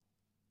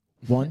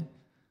1,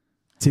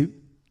 2,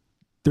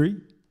 3.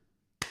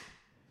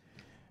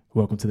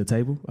 Welcome to the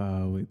table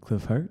with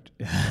Cliff Hurt.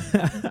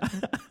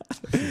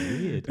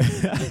 Weird.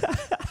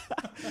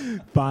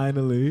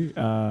 Finally,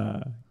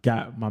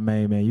 got my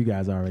main man. You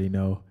guys already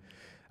know,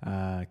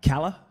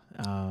 Kala,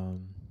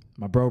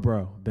 my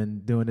bro. Been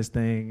doing this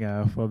thing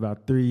for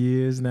about 3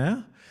 years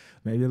now,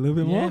 maybe a little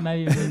bit more. Yeah,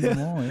 maybe a little bit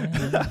more.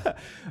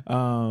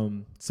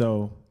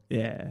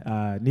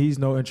 Yeah. Needs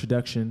no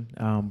introduction,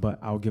 but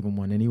I'll give him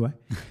one anyway.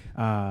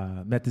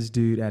 Met this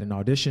dude at an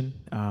audition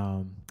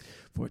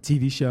for a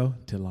TV show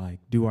to like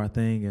do our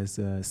thing as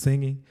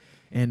singing.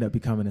 End up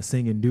becoming a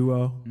singing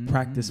duo. Mm-hmm.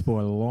 Practiced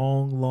for a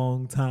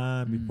long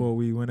time before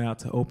we went out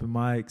to open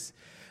mics.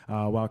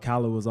 While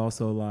Kala was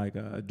also like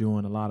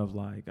doing a lot of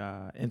like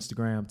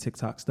Instagram,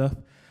 TikTok stuff,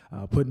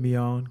 putting me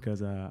on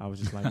because I was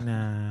just like,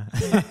 nah.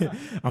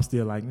 I'm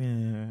still like,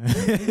 nah.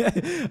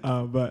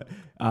 But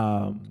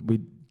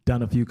we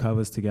done a few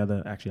covers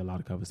together, actually a lot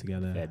of covers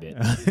together. Fair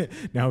bit.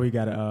 Now we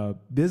got a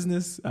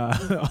business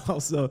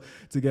also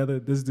together.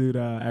 This dude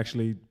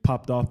actually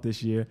popped off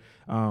this year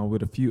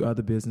with a few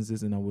other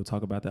businesses, and we'll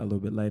talk about that a little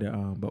bit later.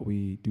 But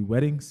we do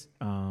weddings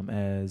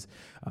as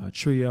a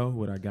trio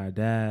with our guy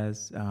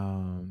Daz.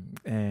 I've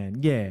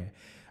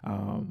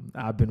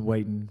been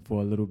waiting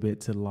for a little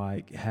bit to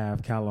like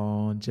have Kala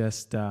on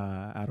just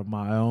out of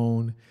my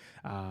own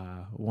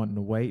wanting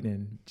to wait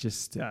and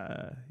just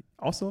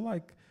also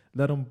like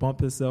let him bump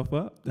himself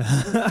up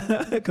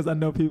because I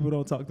know people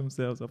don't talk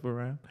themselves up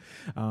around.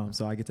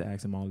 So I get to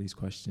ask him all these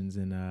questions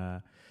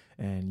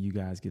and you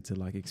guys get to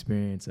like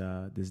experience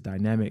this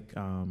dynamic,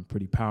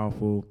 pretty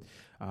powerful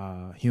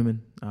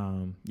human.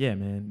 Yeah,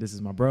 man, this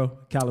is my bro.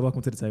 Kala,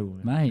 welcome to the table,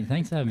 man. Mate,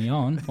 thanks for having me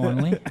on,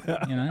 finally.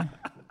 You know,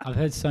 I've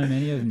heard so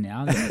many of them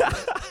now.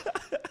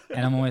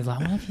 And I'm always like,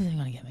 what if you're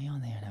going to get me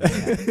on there? And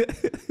have a chat?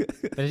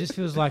 But it just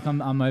feels like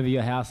I'm over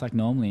your house like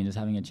normally and just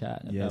having a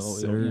chat. Yes, about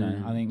sir. You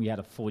know, I think we had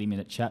a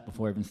 40-minute chat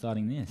before even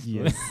starting this.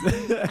 Yes.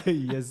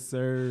 Yes,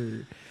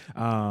 sir.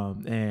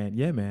 And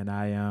yeah, man,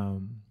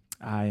 I'm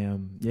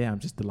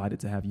just delighted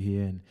to have you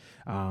here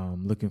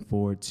and looking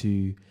forward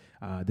to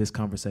this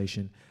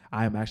conversation.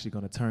 I am actually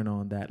going to turn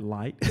on that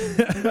light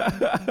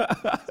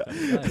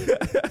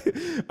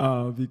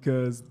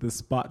because the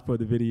spot for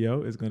the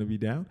video is going to be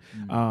down.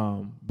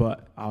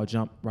 But I'll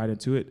jump right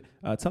into it.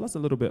 Tell us a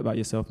little bit about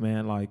yourself,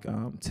 man. Like,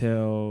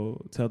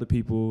 tell the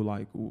people,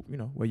 like, you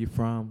know, where you're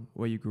from,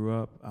 where you grew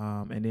up,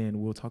 and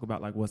then we'll talk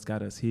about like what's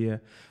got us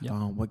here, Yep.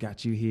 what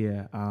got you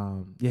here.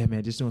 Yeah,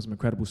 man, just doing some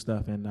incredible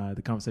stuff. And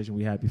the conversation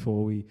we had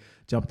before we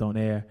jumped on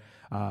air.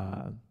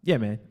 Yeah,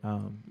 man,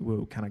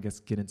 we'll kind of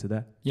get into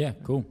that. Yeah,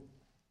 cool.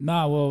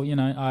 No, well, you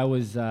know, I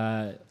was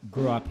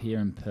grew up here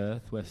in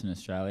Perth, Western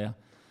Australia.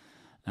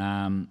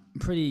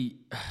 Pretty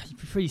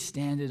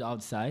standard,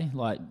 I'd say.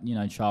 Like, you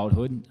know,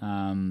 childhood,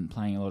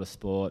 playing a lot of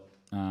sport.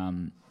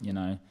 You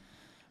know,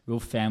 real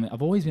family.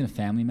 I've always been a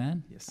family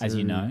man, Yes, as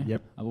you sir. know.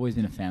 Yep. I've always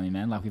been a family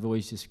man. Like, we've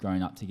always just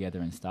grown up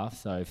together and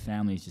stuff. So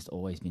family's just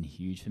always been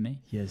huge for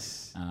me.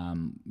 Yes.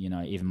 You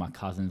know, even my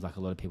cousins, like a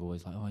lot of people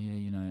always like, oh yeah,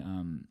 you know,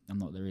 I'm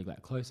not really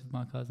that close with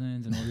my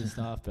cousins and all this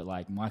stuff, but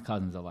like my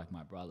cousins are like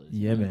my brothers.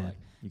 Yeah, you know, man. like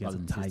You guys brothers are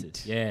and tight.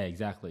 sisters. Yeah,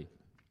 exactly.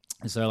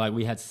 So like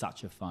we had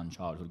such a fun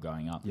childhood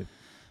growing up. Yep.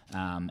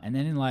 And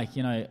then in like,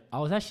 you know, I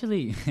was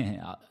actually,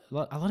 a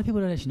lot of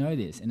people don't actually know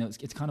this, and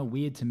it's kind of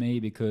weird to me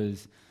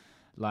because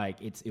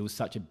like it was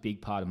such a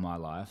big part of my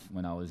life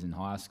when I was in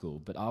high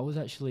school, but I was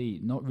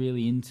actually not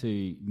really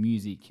into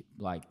music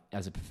like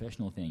as a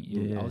professional thing.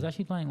 Yeah. I was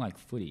actually playing like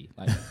footy,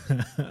 like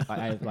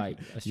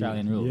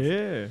Australian rules.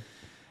 Yeah.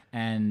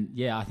 And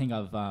yeah, I think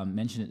I've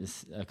mentioned it to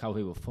a couple of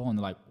people before, and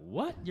they're like,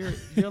 "What? You're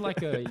like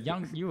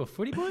you a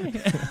footy boy?"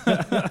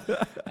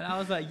 And I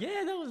was like,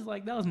 "Yeah,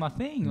 that was my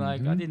thing.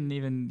 Like, I didn't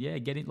even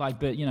get it.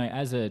 Like, but you know,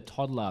 as a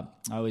toddler,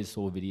 I always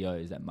saw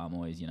videos that mum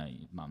always, you know,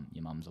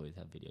 your mums always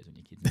have videos on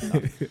your kids and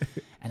stuff.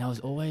 And I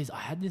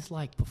had this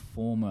like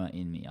performer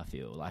in me. I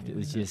feel like it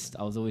was just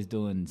I was always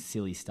doing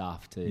silly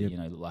stuff to you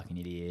know look like an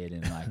idiot,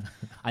 and like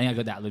I think I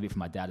got that a little bit from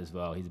my dad as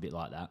well. He's a bit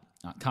like that.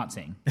 Can't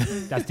sing.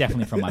 That's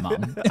definitely from my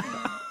mum.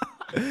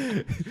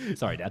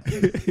 Sorry, Dad.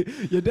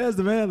 Your dad's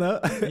the man, though.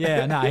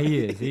 Yeah, no,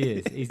 he is.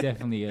 He's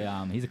definitely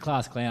he's a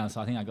class clown.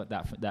 So I think I got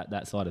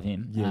that side of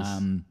him.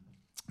 Yes.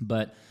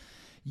 But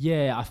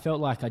yeah, I felt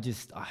like I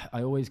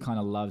always kind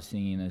of loved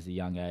singing as a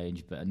young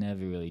age, but I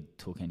never really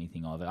took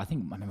anything of it. I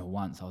remember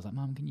once I was like,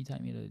 "Mum, can you take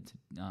me to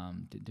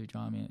do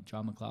drama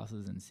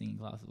classes and singing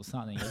classes or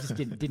something?" I just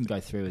didn't go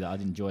through with it. I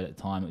didn't enjoy it at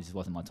the time. It just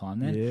wasn't my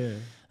time then. Yeah.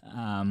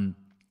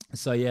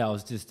 So yeah, I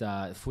was just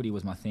footy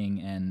was my thing,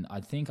 and I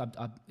think I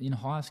in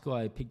high school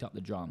I picked up the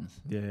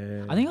drums.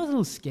 Yeah. I think I was a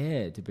little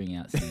scared to bring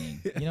out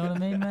singing. You know what I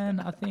mean, man?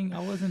 I think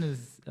I wasn't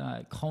as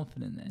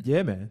confident then.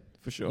 Yeah, man,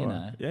 for sure. You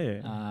know?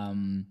 Yeah.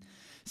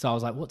 So I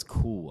was like, what's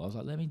cool? I was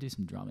like, let me do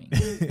some drumming.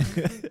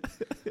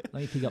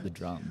 Let me pick up the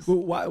drums.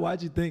 Well,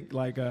 why'd you think,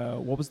 like,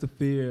 what was the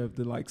fear of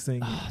the, like,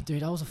 singing?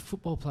 Dude, I was a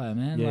football player,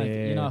 man. Yeah. Like,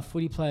 you know, a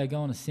footy player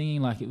going to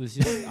singing, like, it was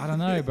just, I don't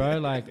know, bro.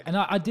 Like, and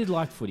I did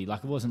like footy.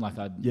 Like, it wasn't like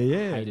I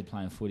hated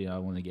playing footy and I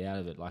wanted to get out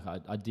of it. Like,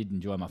 I did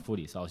enjoy my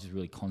footy, so I was just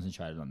really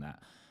concentrated on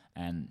that.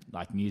 And,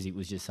 like, music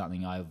was just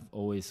something I've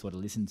always sort of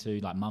listened to.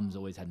 Like, mum's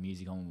always had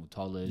music on when we were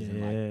toddlers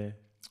and, like,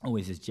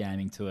 always just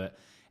jamming to it.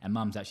 And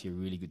mum's actually a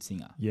really good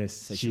singer. Yes,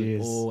 so she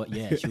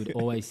is. She would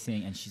always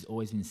sing, and she's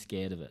always been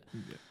scared of it.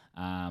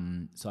 Yeah.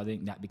 So I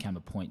think that became a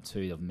point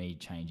too of me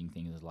changing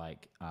things,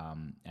 like,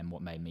 and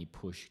what made me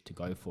push to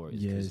go for it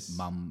is because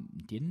mum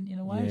didn't, in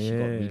a way. She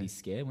got really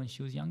scared when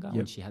she was younger,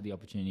 when she had the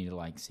opportunity to,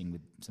 like, sing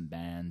with some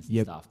bands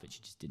and stuff, but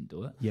she just didn't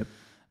do it.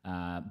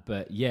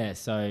 But yeah,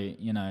 so,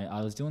 you know,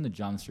 I was doing the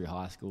drums through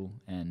high school,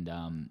 and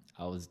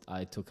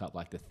I took up,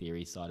 like, the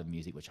theory side of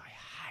music, which I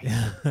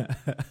hated.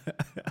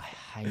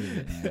 I hated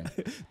it, man.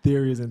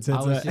 Theory is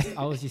intense.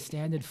 I was your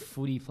standard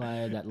footy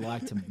player that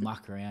liked to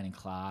muck around in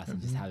class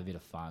and just have a bit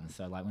of fun.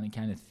 So, like, when it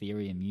came to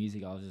theory and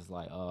music, I was just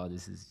like, oh,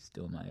 this is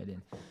still my head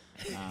in.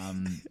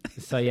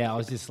 So yeah, I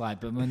was just like,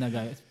 but when they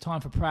go, it's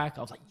time for prac,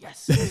 I was like,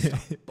 yes,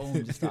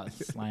 boom, just start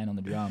slaying on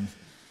the drums.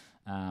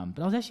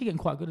 But I was actually getting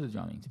quite good at the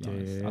drumming, to be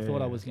honest. I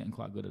thought I was getting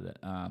quite good at it.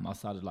 I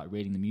started, like,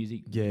 reading the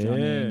music,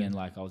 drumming, and,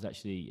 like, I was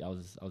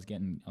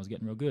getting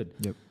real good.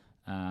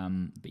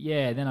 But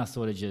yeah, then I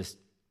sort of just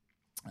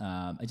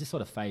it just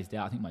sort of phased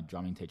out. I think my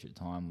drumming teacher at the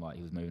time, like,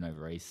 he was moving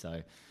over east,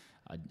 so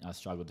I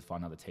struggled to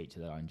find another teacher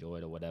that I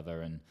enjoyed or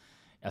whatever, and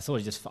I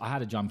sort of I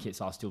had a drum kit,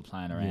 so I was still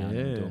playing around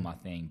and doing my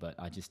thing, but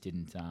I just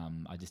didn't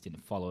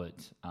follow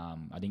it.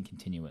 I didn't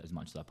continue it as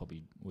much as I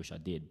probably wish I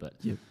did, but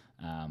you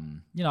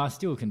know, I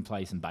still can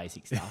play some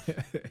basic stuff.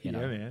 You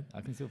know, man.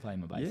 I can still play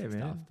my basic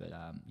stuff, but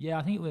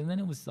I think then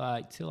it was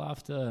like till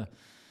after.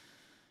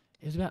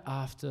 It was about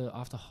after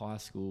high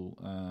school.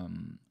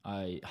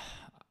 I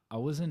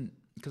wasn't,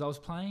 because I was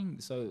playing.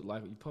 So,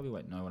 like, you probably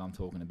won't know what I'm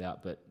talking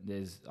about, but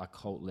there's a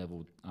cult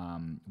level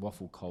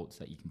waffle colts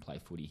that you can play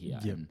footy here.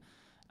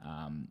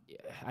 And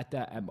at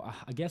that,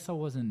 I guess I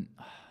wasn't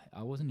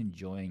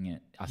enjoying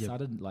it. I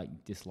started,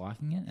 like,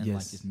 disliking it and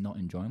like just not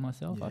enjoying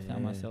myself. I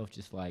found myself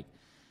just, like,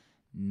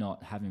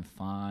 not having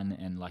fun,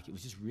 and, like, it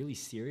was just really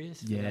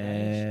serious for that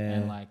age.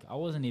 And, like, I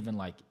wasn't even,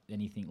 like,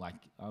 anything, like,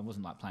 I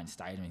wasn't, like, playing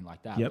state or anything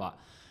like that, but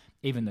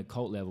even the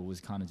cult level was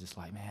kind of just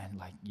like, man,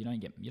 like, you don't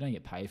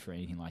get paid for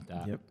anything like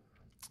that.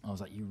 I was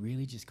like, you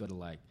really just got to,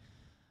 like,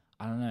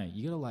 I don't know,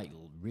 you got to, like,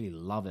 really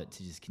love it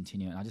to just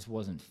continue. And I just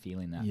wasn't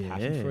feeling that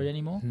passion for it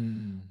anymore.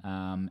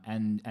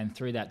 And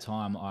through that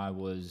time, I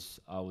was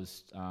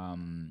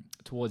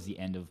towards the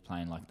end of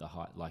playing, like,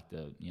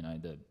 the you know,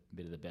 the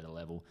bit of the better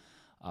level.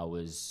 I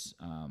was,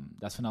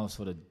 that's when I was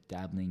sort of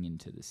dabbling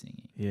into the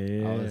singing.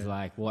 I was,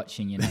 like,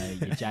 watching, you know,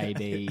 your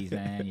JBs,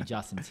 man, your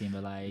Justin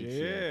Timberlakes,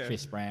 your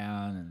Chris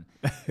Brown,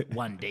 and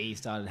 1D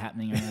started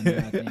happening around there,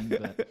 I think.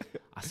 But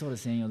I started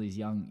seeing all these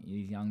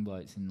young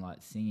blokes and, like,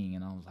 singing,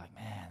 and I was like,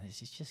 man,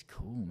 this is just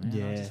cool, man.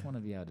 I just want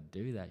to be able to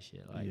do that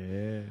shit. Like,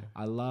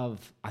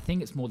 I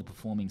think it's more the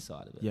performing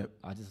side of it.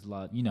 I just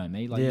love, you know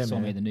me, like, you saw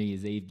me at the New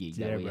Year's Eve gig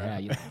that we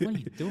had. You're like, what are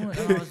you doing?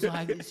 And I was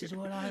like, this is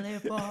what I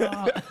live for.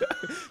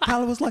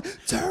 Kyler was like,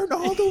 turn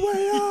all the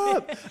way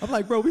up. I'm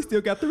like, bro, we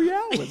still got 3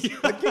 hours.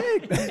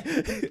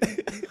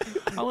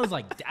 I was,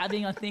 like,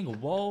 dabbing, I think.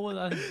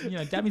 Whoa, you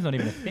know, dabbing's not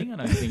even a thing, I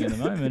don't think, at the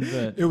moment.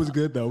 But it was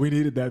good, though. We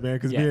needed that, man,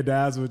 because me and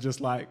Daz were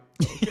just like,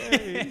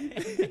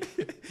 okay.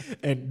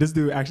 And this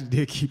dude actually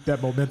did keep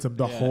that momentum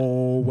the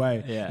whole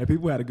way. And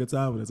people had a good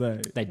time with us.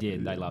 Hey. They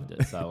did. They loved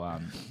it. So, I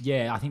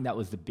think that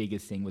was the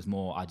biggest thing, was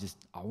more,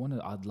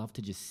 I'd love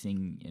to just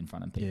sing in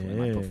front of people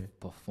and, like,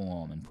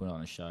 perform and put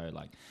on a show.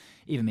 Like,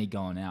 even me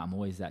going out, I'm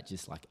always that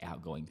just, like,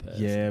 outgoing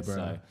person. Yeah, bro.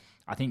 So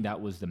I think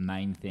that was the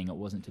main thing. It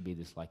wasn't to be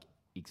this, like,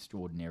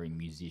 extraordinary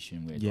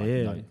musician where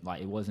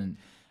it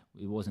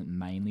wasn't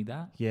mainly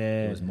that.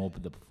 It was more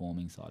the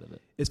performing side of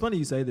it. It's funny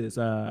you say this.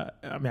 I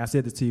mean, I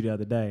said this to you the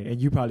other day,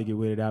 and you probably get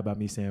weirded out by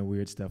me saying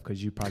weird stuff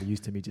because you're probably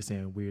used to me just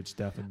saying weird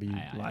stuff and be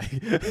like,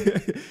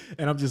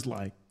 and I'm just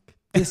like,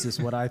 this is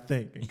what I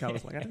think. And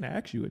Kyle's like, I didn't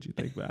ask you what you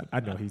think, but I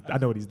know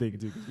what he's thinking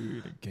too, because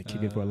we can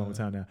kick it for a long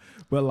time now.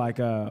 But, like,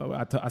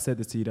 I said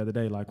this to you the other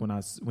day, like,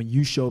 when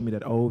you showed me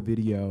that old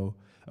video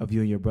of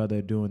you and your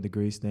brother doing the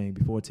grease thing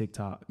before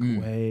TikTok,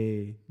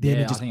 then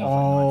it just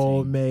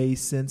all made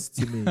sense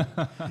to me.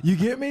 You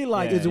get me?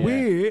 Like, it's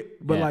weird,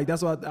 but like,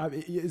 that's why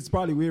it's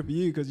probably weird for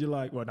you, because you're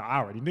like, well, no, I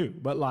already knew,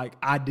 but, like,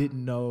 I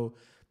didn't know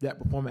that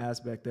performance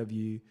aspect of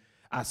you.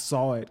 I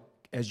saw it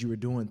as you were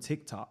doing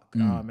TikTok,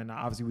 and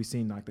obviously we've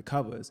seen, like, the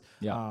covers.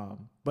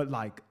 But,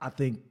 like, I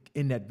think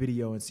in that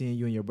video and seeing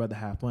you and your brother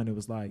have fun, it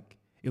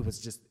was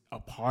just a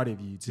part of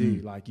you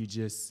too. Like,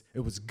 it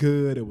was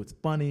good. It was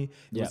funny.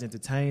 It was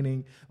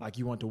entertaining. Like,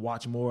 you want to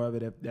watch more of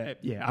it.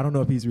 I don't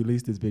know if he's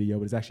released this video,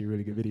 but it's actually a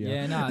really good video.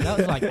 Yeah, no, that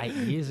was like 8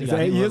 years ago.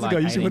 8 years ago.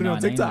 You should put it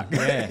on TikTok.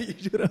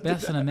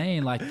 That's what I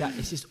mean. Like, that,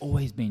 it's just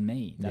always been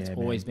me. That's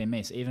always been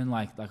me. So even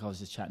like I was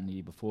just chatting to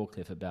you before,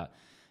 Cliff, about,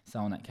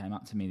 someone that came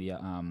up to me the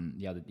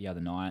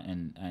other night,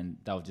 and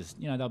they were just,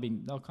 they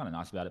were kind of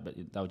nice about it, but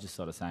they were just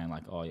sort of saying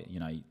like, oh,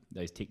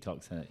 those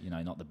TikToks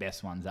are, not the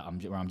best ones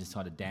where I'm just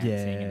sort of dancing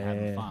and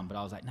having fun. But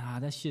I was like, nah,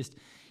 that's just,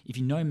 if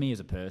you know me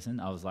as a person,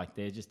 I was like,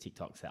 they're just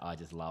TikToks that I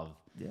just love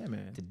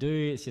to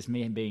do. It's just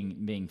me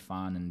being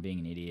fun and being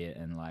an idiot,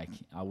 and like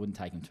I wouldn't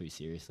take them too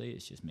seriously.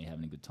 It's just me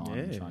having a good time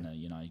and trying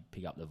to,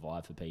 pick up the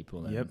vibe for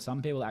people. And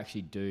some people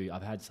actually do.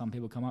 I've had some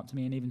people come up to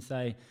me and even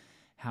say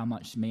how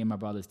much me and my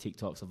brother's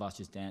TikToks of us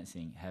just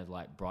dancing have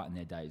like brightened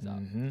their days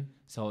up.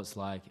 So it's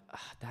like,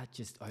 that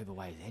just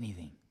overweighs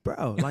anything.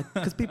 Bro, like,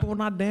 because people were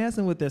not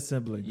dancing with their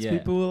siblings.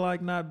 People were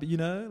like not,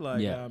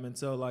 and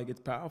so like it's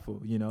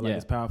powerful,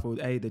 it's powerful,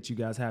 A, that you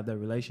guys have that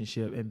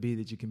relationship, and B,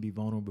 that you can be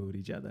vulnerable with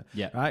each other.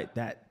 Right?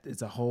 That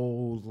it's a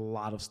whole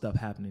lot of stuff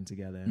happening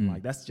together. And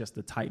like, that's just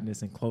the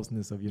tightness and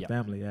closeness of your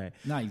family. Hey.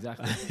 No,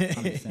 exactly.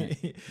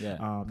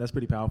 100%. That's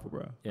pretty powerful,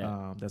 bro.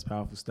 That's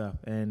powerful stuff.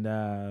 And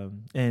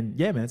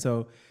yeah, man.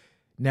 So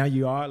now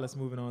let's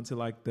move on to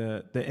like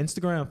the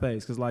Instagram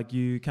phase, because like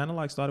you kind of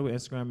like started with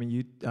Instagram and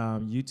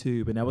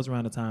YouTube, and that was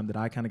around the time that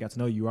I kind of got to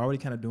know you. You were already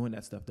kind of doing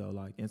that stuff though,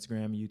 like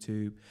Instagram,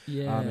 YouTube,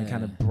 and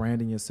kind of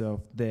branding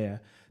yourself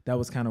there. That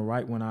was kind of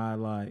right when I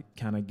like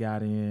kind of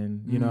got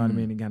in, you know what I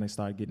mean, and kind of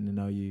started getting to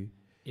know you.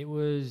 It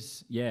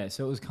was,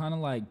 so it was kind of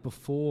like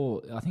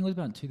before, I think it was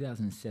about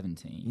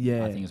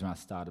 2017. I think it was when I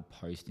started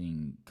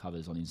posting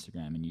covers on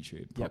Instagram and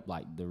YouTube,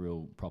 like the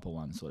real proper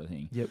one sort of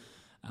thing.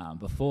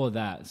 Before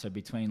that, so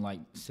between like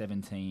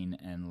 17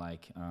 and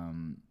like,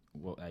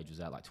 what age was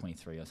that? Like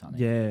 23 or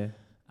something.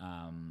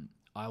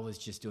 I was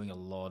just doing a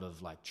lot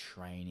of like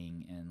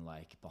training and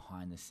like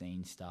behind the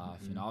scenes stuff.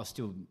 I was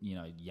still,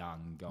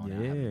 young, going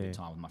out having a good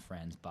time with my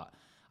friends, but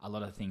a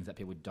lot of things that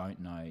people don't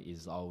know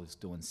is I was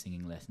doing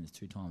singing lessons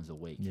 2 times a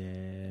week,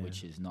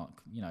 which is not,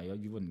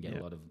 you wouldn't get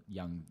a lot of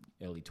young,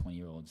 early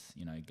 20-year-olds,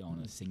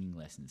 going to singing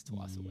lessons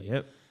twice a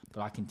week.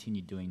 But I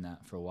continued doing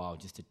that for a while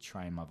just to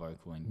train my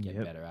vocal and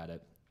get better at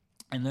it.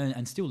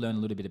 And still learn a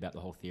little bit about the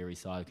whole theory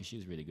side, because she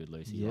was really good,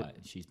 Lucy. Like,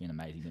 she's been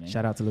amazing to me.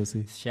 Shout out to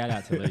Lucy. Shout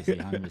out to Lucy,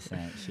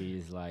 100%.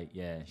 She's like,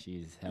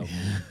 she's helped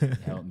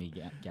me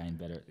gain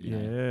better.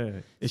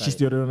 Is she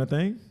still doing a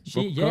thing?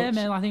 Man.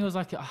 I think it was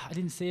like I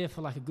didn't see her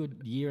for like a good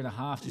year and a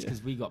half, just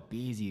because we got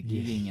busy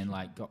gigging and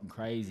like gotten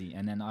crazy.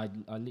 And then I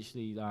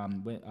literally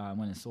went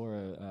and saw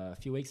her a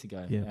few weeks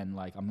ago, and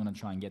like I'm gonna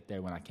try and get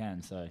there when I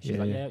can. So she's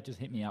like, just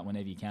hit me up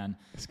whenever you can.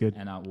 That's good.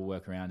 And we'll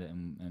work around it,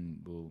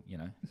 and we'll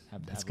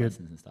have lessons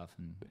and stuff.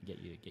 And get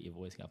your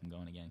voice up and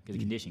going again, because the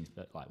conditioning's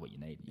like what you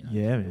need.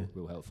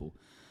 Real helpful.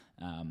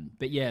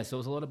 But so it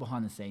was a lot of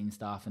behind the scenes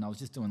stuff, and I was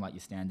just doing like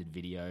your standard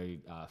video,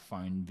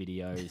 phone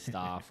video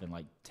stuff, and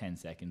like 10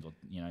 seconds or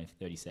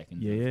 30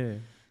 seconds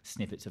of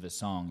snippets of a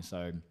song.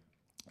 So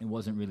it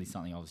wasn't really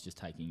something I was just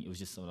taking. It was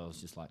just I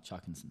was just like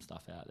chucking some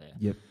stuff out there.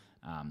 It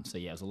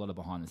was a lot of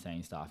behind the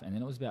scenes stuff, and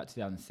then it was about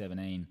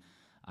 2017.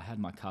 I had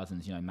my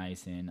cousins,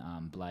 Mason,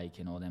 Blake,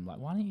 and all them like,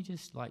 why don't you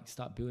just like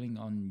start building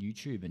on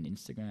YouTube and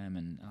Instagram?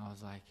 And I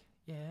was like,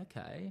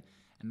 okay.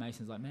 And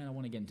Mason's like, man, I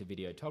want to get into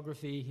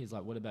videography. He's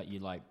like, what about you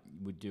like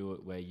would do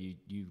it where you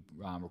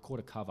record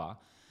a cover,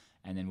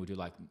 and then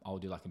I'll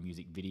do like a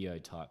music video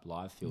type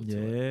live feel to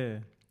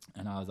it.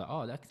 And I was like,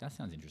 oh, that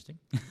sounds interesting.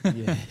 I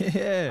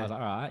was like, all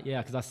right,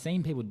 because I've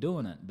seen people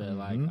doing it, but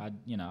like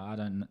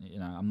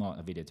I'm not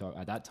a videographer.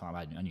 At that time,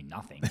 I knew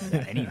nothing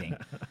about anything.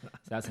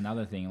 So that's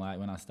another thing. Like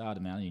when I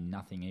started, man, I knew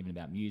nothing even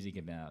about music,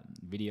 about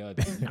video,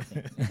 about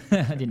nothing.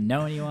 I didn't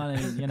know anyone,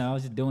 and I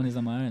was just doing this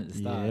on my own at the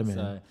start.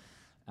 So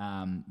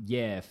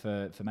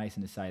for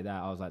Mason to say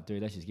that, I was like,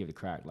 dude, let's just give it a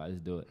crack. Like,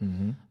 let's do it.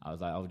 I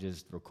was like, I'll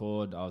just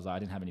record. I was like, I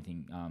didn't have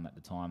anything at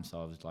the time,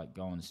 so I was like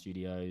going to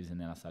studios,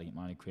 and then I started getting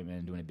my own equipment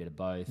and doing a bit of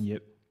both.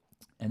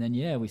 And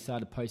then we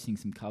started posting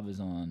some covers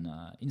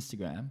on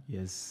Instagram.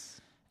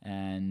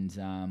 And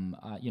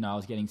I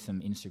was getting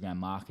some Instagram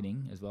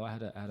marketing as well. I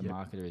had a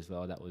marketer as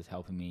well that was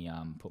helping me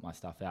put my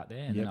stuff out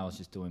there, and then I was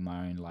just doing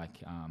my own like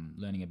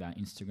learning about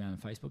Instagram and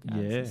Facebook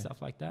ads and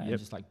stuff like that, and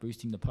just like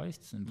boosting the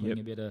posts and putting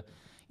a bit of,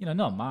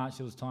 not much.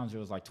 There was times where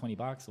it was like $20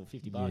 or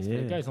 $50, but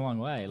it goes a long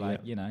way. Like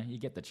you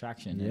get the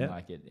traction and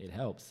like it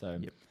helps. So.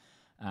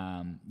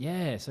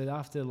 So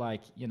after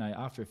like,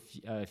 after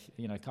a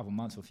couple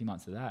months or a few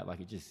months of that, like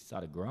it just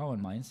started growing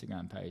my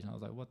Instagram page, and I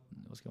was like,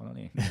 what's going on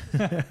here?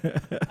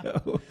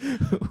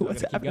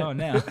 What's happening? Keep going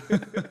now.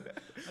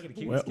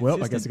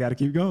 I guess I got to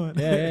keep going.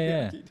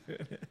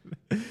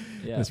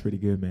 That's pretty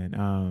good,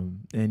 man.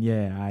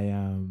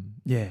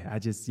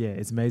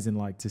 It's amazing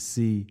like to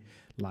see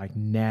like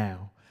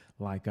now,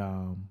 like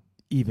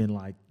even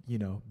like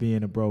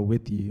being a bro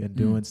with you and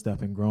doing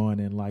stuff and growing,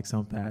 and like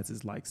some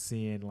facets like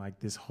seeing like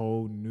this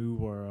whole new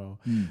world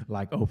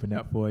like open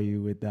up for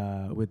you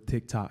with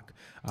TikTok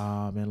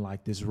and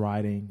like this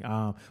writing,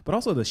 but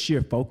also the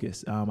sheer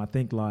focus. I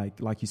think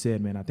like you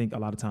said, man, I think a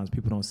lot of times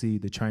people don't see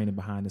the training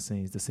behind the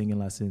scenes, the singing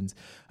lessons,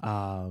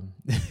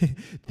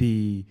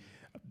 the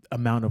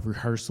amount of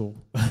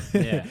rehearsal,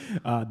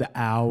 the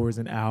hours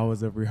and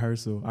hours of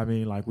rehearsal. I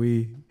mean, like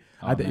we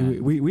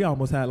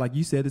almost had, like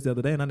you said this the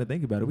other day, and I didn't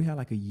think about it, we had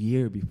like a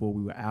year before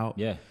we were out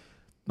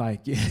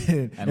Like,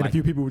 and like, a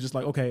few people were just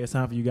like, okay, it's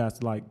time for you guys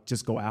to like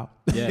just go out.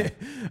 Yeah.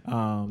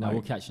 No, like,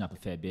 we're catching up a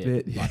fair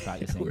bit. Like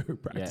practicing. we were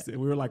practicing. Yeah.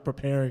 We were like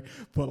preparing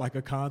for like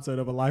a concert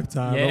of a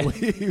lifetime. Yeah.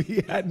 But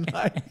we hadn't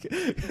like,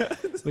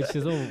 which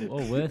is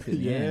all worth it.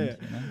 Yeah. End,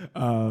 you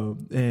know?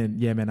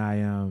 And yeah, man,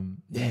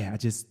 I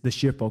just, the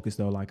sheer focus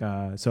though, like,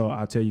 so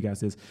I'll tell you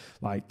guys this,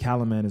 like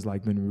Callum has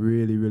like been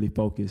really, really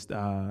focused.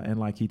 And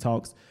like he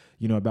talks,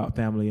 you know, about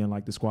family and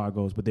like the squad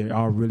goals, but they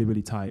are really,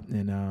 really tight,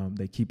 and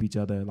they keep each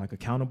other like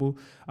accountable,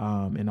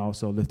 and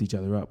also lift each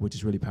other up, which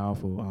is really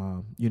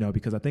powerful. You know,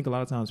 because I think a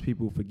lot of times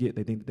people forget,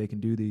 they think that they can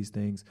do these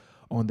things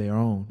on their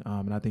own.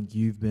 And I think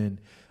you've been,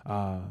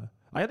 I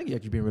think you've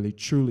actually been really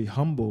truly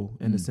humble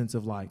in the sense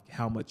of like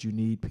how much you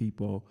need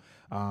people,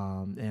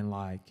 and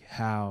like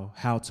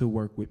how to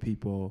work with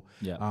people,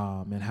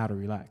 and how to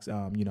relax.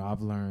 You know,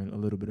 I've learned a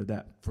little bit of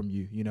that from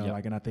you, you know,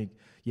 like, and I think,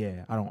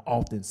 I don't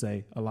often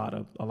say a lot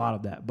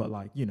of that, but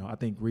like, you know, I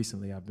think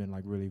recently I've been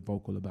like really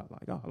vocal about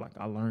like, like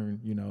I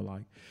learned, you know,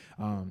 like,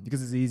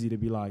 because it's easy to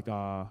be like,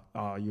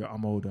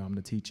 I'm older, I'm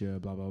the teacher,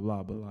 blah, blah,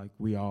 blah. But like,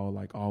 we all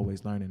like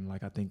always learning.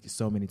 Like, I think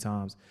so many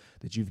times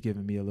that you've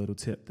given me a little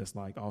tip that's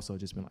like also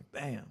just been like,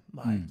 damn,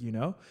 like, you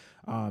know?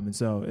 And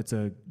so it's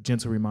a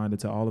gentle reminder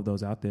to all of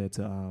those out there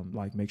to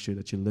like make sure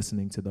that you're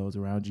listening to those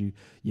around you,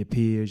 your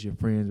peers, your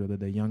friends, whether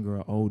they're younger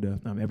or older.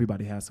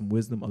 Everybody has some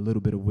wisdom, a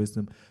little bit of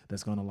wisdom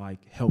that's going to like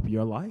help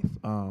your life.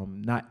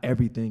 Not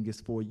everything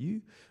is for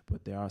you,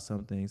 but there are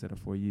some things that are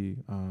for you.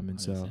 And 100%.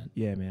 So,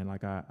 yeah, man,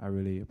 like I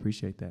really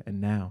appreciate that. And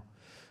now,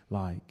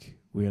 like,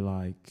 we're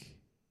like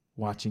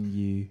watching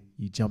you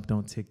jumped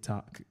on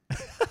TikTok.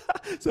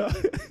 So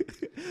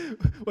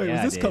wait,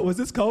 was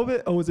this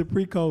COVID or was it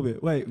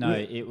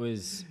pre-COVID? It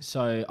was.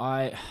 So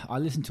I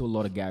listen to a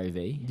lot of Gary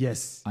Vee.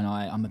 Yes, and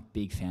I'm a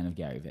big fan of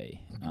Gary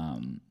Vee.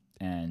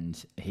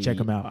 And check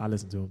him out. I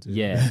listen to him too.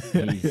 Yeah,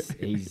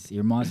 he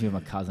reminds me of my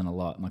cousin a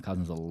lot. My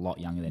cousin's a lot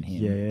younger than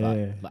him.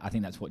 Yeah, but I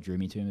think that's what drew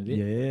me to him a bit.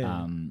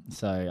 Yeah.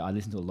 So I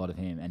listen to a lot of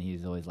him, and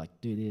he's always like,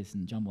 do this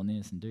and jump on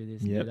this and do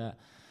this and do that.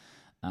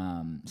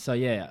 So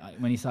yeah,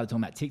 when he started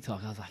talking about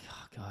TikTok, I was like,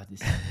 oh god,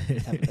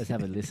 let's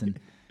have a listen.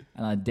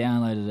 And I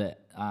downloaded it.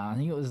 I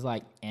think it was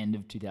like end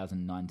of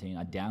 2019.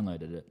 I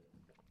downloaded it,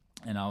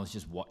 and I was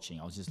just watching.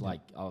 I was just like,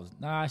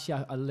 I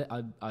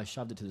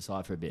shoved it to the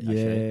side for a bit.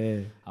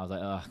 Actually, I was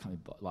like, oh, I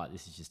can't be, like,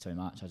 this is just too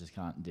much. I just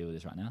can't deal with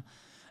this right now.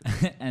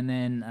 And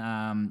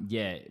then,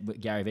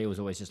 Gary Vee was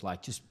always just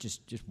like, just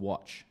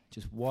watch,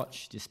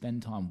 just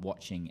spend time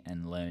watching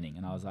and learning.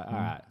 And I was like, all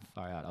right,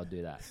 far out, I'll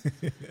do that.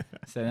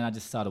 So then I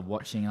just started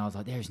watching, and I was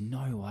like, there's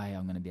no way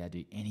I'm going to be able to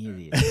do any of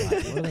this.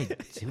 Like, what are they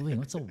doing?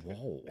 What's a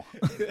wall?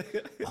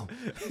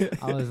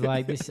 I was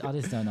like, I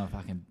just don't know if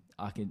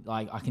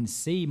I can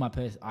see my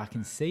person, I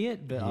can see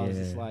it, but I was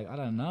just like, I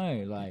don't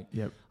know. Like,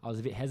 I was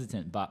a bit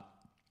hesitant, but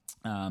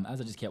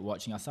as I just kept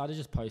watching, I started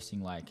just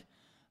posting like,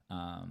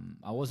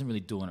 I wasn't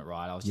really doing it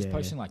right. I was just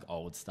posting like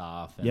old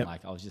stuff, and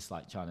like I was just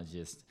like trying to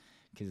just,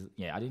 because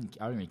I didn't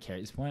really care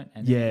at this point.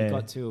 And then it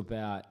got to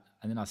about,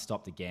 and then I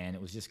stopped again.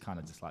 It was just kind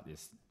of just like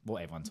this,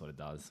 what everyone sort of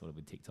does, sort of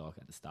with TikTok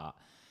at the start.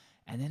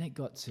 And then it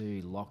got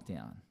to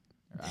lockdown,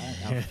 right?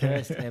 Our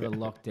first ever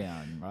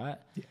lockdown, right?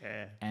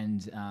 Yeah.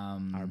 And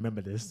I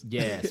remember this.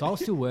 Yeah. So I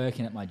was still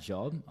working at my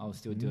job. I was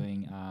still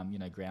doing,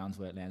 grounds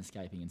work,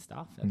 landscaping and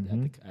stuff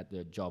at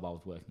the job I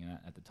was working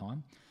at the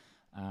time.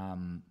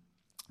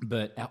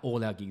 But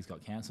all our gigs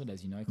got cancelled,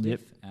 as you know,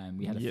 Cliff. And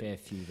we had a fair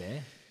few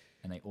there,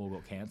 and they all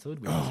got cancelled,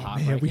 which was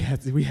heartbreaking.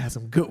 Man, we had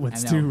some good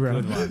ones too,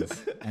 bro.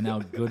 And they were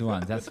good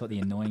ones. That's what the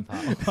annoying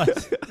part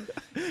was.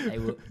 They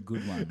were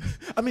good ones.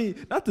 I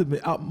mean, not to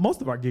admit,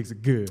 most of our gigs are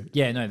good.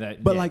 Yeah, no,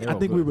 but like I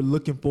think we were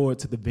looking forward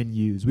to the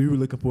venues. We were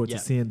looking forward to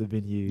seeing the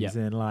venues,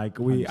 and like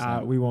we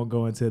won't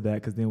go into that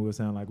because then we'll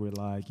sound like we're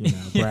like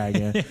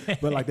bragging.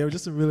 But like there were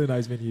just some really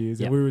nice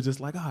venues, and we were just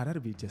like, oh,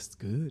 that'd be just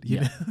good,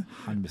 you know?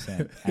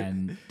 100%.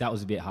 And that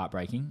was a bit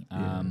heartbreaking.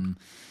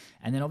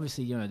 And then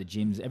obviously, the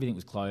gyms, everything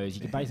was closed.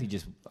 You could basically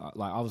just,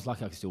 I was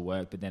lucky I could still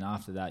work, but then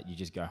after that, you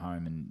just go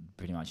home and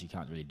pretty much you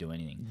can't really do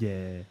anything.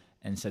 Yeah.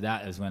 And so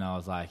that is when I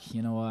was like,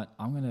 you know what,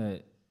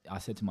 I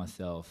said to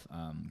myself,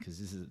 because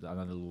this is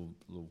another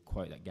little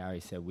quote that Gary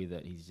said with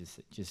it, he's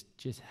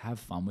just have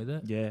fun with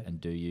it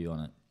and do you on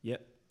it.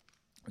 Yep.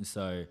 And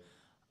so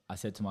I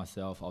said to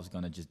myself, I was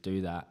going to just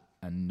do that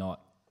and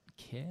not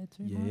care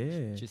too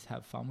much, just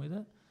have fun with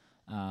it.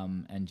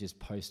 And just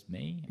post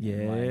me,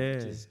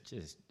 and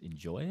just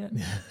enjoy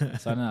it.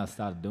 So then I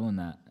started doing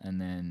that,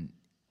 and then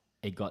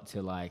it got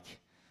to like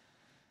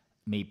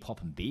me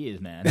popping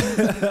beers, man.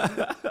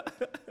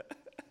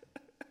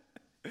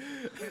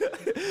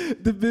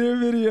 The beer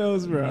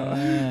videos, bro.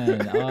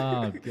 Man,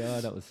 oh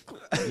god, that was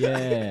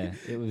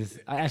it was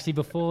actually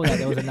before that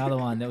there was another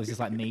one that was just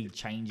like me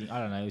changing. I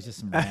don't know, it was just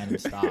some random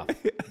stuff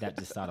that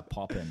just started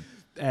popping.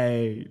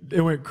 Hey,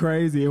 it went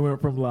crazy. It went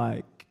from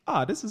like,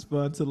 this is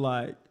fun to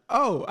like,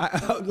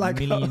 like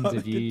millions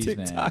of views,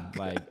 TikTok.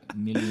 Man. Like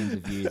millions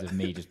of views of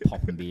me just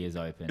popping beers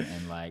open,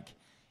 and like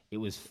it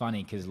was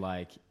funny because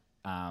like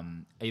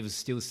it was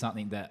still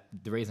something that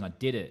the reason I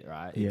did it,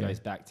 right, it goes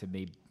back to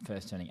me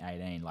first turning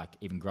 18, like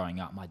even growing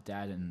up, my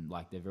dad and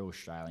like they're very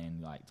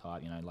Australian like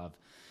type, you know,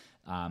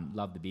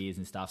 love the beers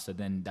and stuff. So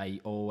then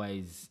they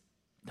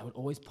would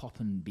always pop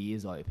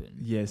beers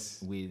open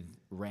with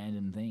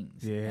random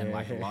things and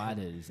like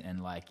lighters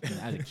and like, you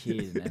know, as a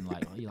kid and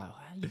like, you're like,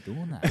 how are you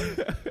doing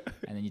that?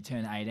 And then you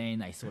turn 18,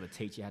 they sort of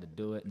teach you how to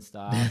do it and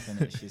stuff. And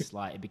it's just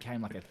like, it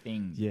became like a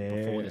thing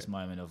before this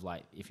moment of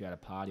like, if you're at a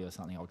party or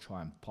something, I'll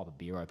try and pop a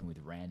beer open with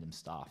random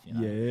stuff, you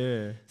know?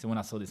 Yeah. So when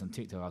I saw this on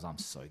TikTok, I was like, I'm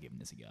so giving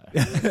this a go.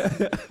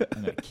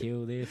 I'm going to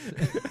kill this.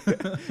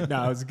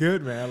 No, it's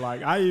good, man.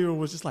 Like, I even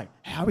was just like,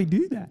 how we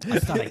do that? I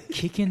started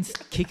kicking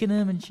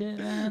them and shit,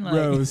 man. Like,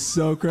 bro, it was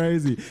so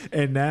crazy.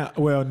 And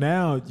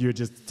now you're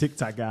just a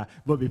TikTok guy.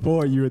 But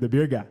before, you were the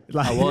beer guy.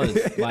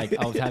 Like,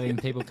 I was having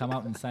people come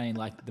up and saying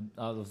like,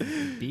 I was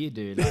the beer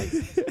dude, like,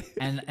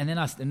 and then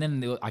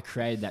I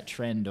created that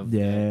trend of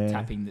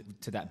tapping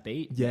to that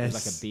beat. Yes, it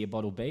was like a beer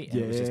bottle beat,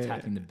 and it was just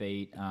tapping the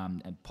beat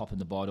and popping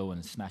the bottle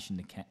and smashing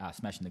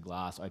the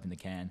glass, open the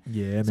can.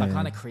 Yeah, so man. I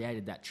kind of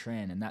created that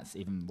trend, and that's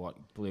even what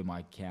blew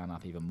my account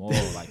up even more.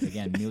 Like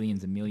again,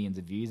 millions and millions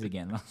of views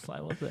again. And I was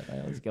like, what the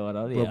hell is going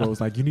on here? Bro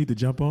was like, you need to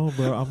jump on,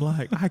 bro. I'm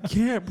like, I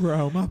can't,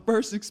 bro. My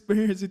first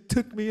experience, it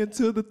took me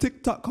into the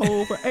TikTok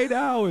hole for 8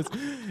 hours,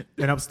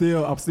 and I'm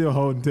still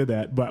holding to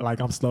that, but like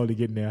I'm slowly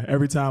getting there.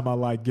 Every time I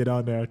like get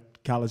on there,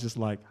 Kyle's just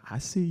like, I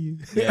see you.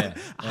 Yeah.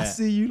 I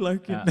see you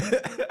lurking.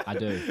 I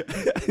do.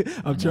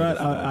 I'm trying.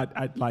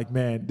 I like,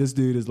 man, this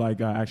dude is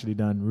like actually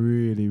done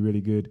really,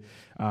 really good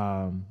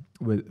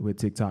with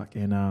TikTok,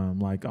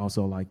 and like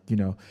also like, you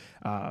know,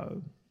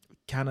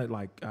 kind of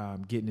like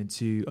getting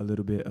into a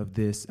little bit of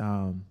this.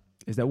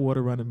 Is that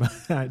water running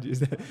behind you?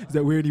 Is that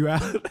weirding you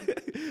out?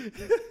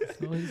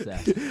 What is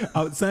that?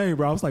 I was saying,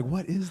 bro, I was like,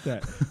 what is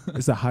that?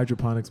 It's a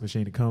hydroponics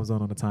machine. It comes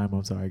on a timer.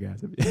 I'm sorry,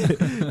 guys.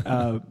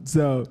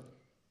 So,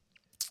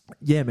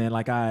 yeah, man,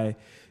 like I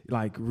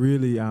like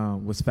really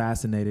was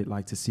fascinated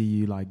like to see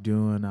you like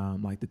doing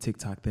like the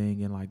TikTok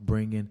thing and like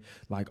bringing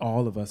like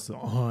all of us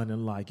on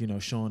and like, you know,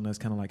 showing us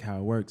kind of like how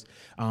it works.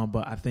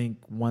 But I think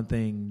one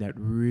thing that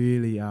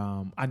really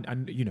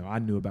I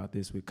knew about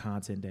this with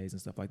content days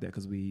and stuff like that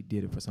because we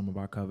did it for some of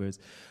our covers.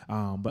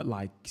 But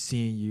like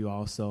seeing you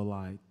also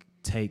like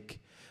take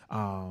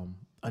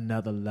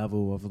another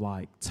level of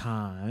like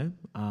time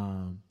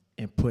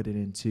and put it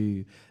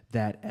into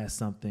that as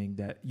something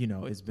that, you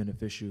know, is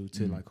beneficial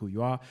to like who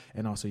you are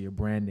and also your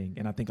branding.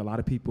 And I think a lot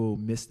of people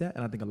miss that.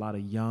 And I think a lot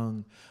of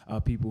young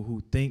people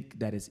who think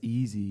that it's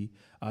easy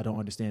don't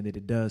understand that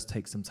it does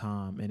take some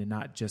time and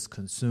not just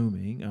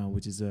consuming,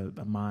 which is a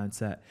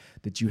mindset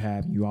that you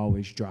have and you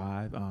always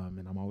drive.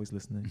 And I'm always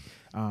listening.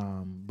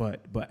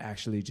 But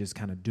actually just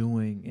kind of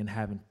doing and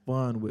having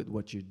fun with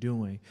what you're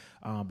doing,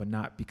 but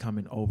not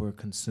becoming over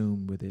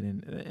consumed with it,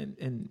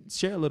 and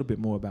share a little bit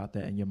more about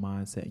that and your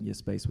mindset and your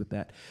space with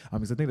that.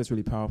 Because I think that's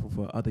really powerful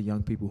for other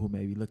young people who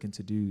may be looking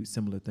to do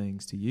similar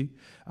things to you,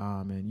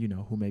 and you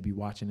know, who may be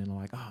watching and are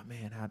like, oh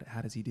man,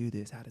 how does he do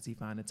this? How does he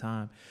find the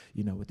time,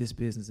 you know, with this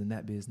business and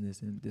that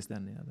business and this, that,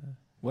 and the other?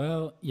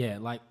 Well, yeah,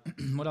 like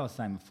what I was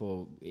saying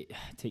before,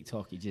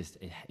 TikTok, it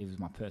was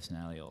my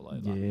personality all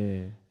over.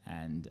 Yeah.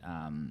 And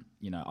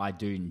you know, I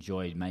do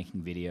enjoy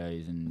making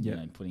videos and you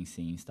know, putting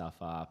singing stuff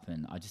up,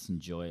 and I'm just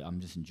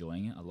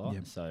enjoying it a lot.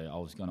 So I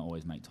was gonna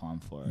always make time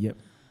for it.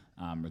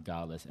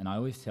 Regardless. And I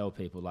always tell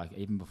people, like,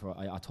 even before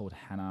I told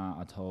Hannah,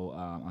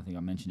 I think I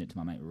mentioned it to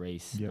my mate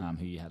Reese,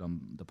 who you had on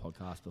the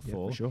podcast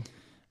before. Yeah, for sure.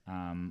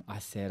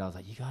 I was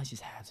like, you guys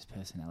just have this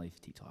personality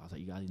for TikTok. I was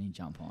like, you guys need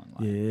to jump on.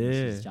 Like,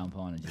 just jump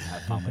on and just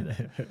have fun with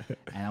it.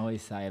 And I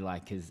always say,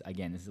 like, because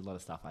again, there's a lot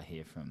of stuff I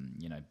hear from,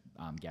 you know,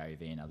 Gary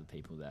Vee and other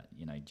people that,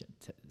 you know,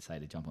 say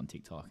to jump on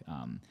TikTok.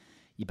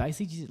 You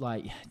basically just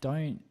like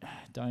don't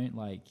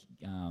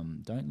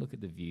look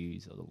at the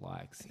views or the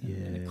likes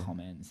and the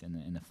comments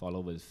and the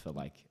followers for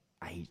like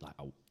 8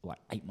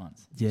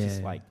 months. It's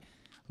just like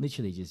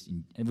literally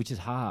which is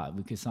hard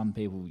because some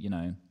people, you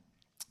know,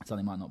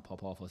 something might not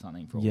pop off or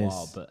something for a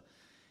while, but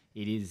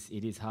it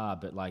is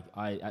hard. But like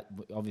I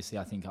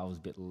think I was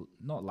a bit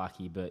not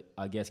lucky, but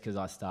I guess because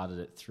I started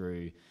it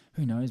through,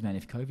 who knows, man,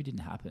 if COVID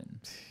didn't happen,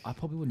 I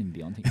probably wouldn't even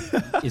be on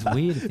TikTok. It's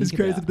weird to think about. It's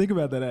crazy to think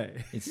about that, eh?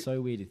 It's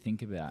so weird to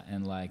think about.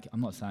 And like,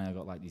 I'm not saying I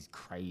got like these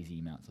crazy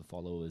amounts of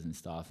followers and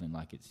stuff and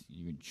like it's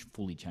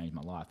fully changed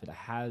my life, but it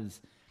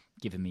has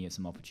given me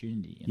some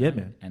opportunity. You know?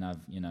 Man. And I've,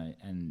 you know,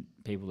 and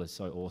people are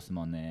so awesome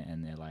on there,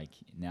 and they're like,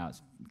 now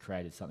it's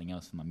created something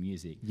else for my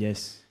music.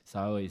 Yes.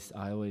 So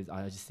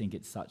I just think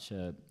it's such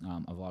a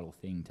vital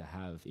thing to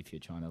have if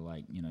you're trying to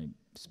like, you know,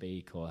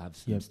 speak or have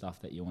some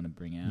stuff that you want to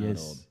bring out.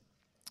 Yes. Or,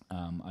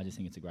 I just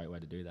think it's a great way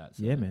to do that.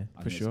 So yeah, man,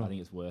 for sure. I think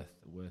it's worth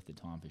the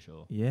time for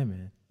sure. Yeah,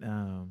 man.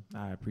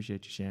 I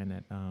appreciate you sharing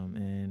that.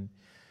 And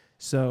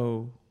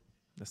so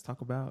let's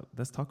talk about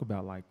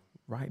like,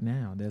 right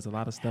now, there's a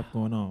lot of stuff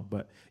going on,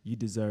 but you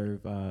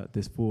deserve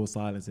this full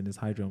silence, and this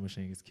hydro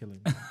machine is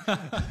killing me.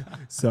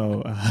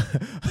 So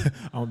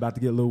I'm about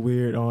to get a little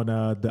weird on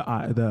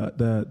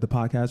the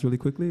podcast really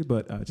quickly,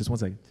 but just 1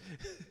 second.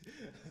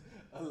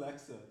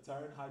 Alexa,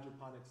 turn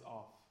hydroponics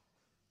off.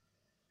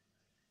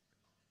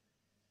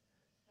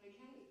 Okay.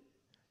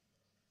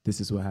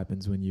 This is what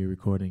happens when you're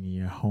recording in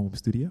your home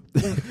studio.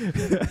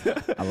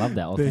 I love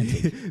that.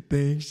 Authentic.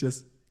 Things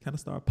just kind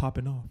of start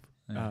popping off.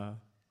 Yeah.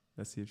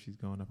 Let's see if she's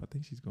going up. I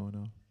think she's going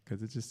off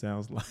because it just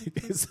sounds like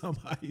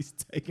somebody's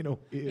taking a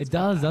whiz. It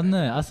does, doesn't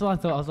it? That's what I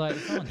thought. I was like,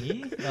 is someone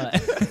here?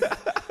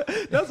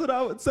 Like, That's what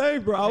I would say,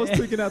 bro. I was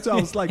freaking out too. I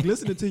was like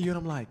listening to you, and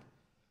I'm like,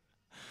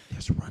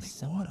 "There's running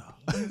water."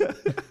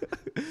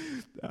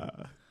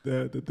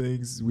 The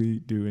things we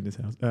do in this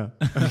house.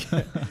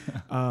 Okay.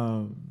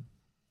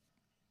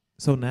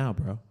 So now,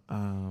 bro,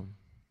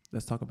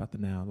 let's talk about the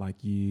now.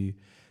 Like you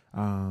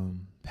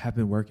have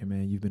been working,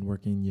 man. You've been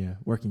working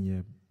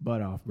your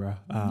butt off, bro.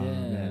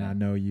 And I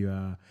know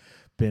you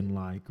been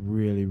like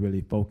really,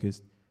 really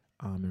focused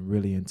and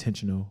really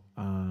intentional.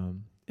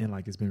 And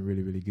like it's been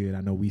really, really good.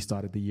 I know we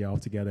started the year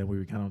off together and we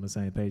were kind of on the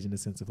same page in the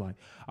sense of like,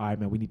 all right,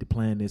 man, we need to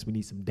plan this. We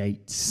need some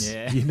dates.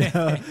 Yeah. You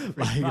know,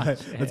 Much,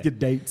 let's get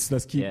dates.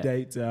 Let's keep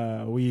dates.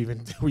 We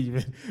even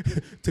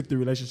took the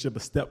relationship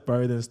a step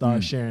further and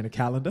started sharing a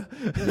calendar.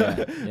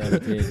 Yeah, we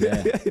did.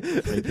 Yeah,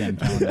 3 p.m.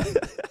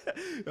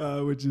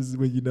 calendar. Which is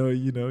when you know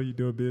you're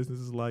doing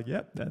business. It's like,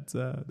 yep, that's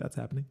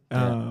happening.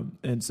 Yeah.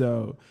 And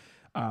so.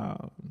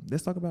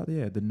 Let's talk about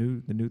the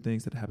new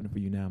things that are happening for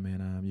you now,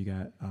 man. You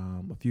got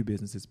a few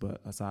businesses, but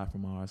aside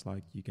from ours,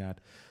 like you got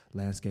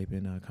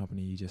landscaping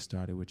company you just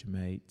started with your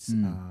mates.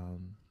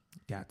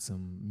 Got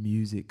some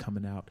music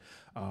coming out,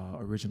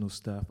 original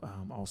stuff.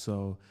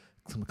 Also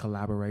some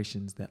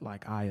collaborations that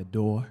like I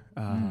adore,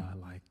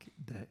 like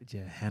that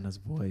Hannah's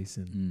voice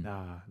and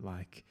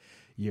like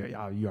you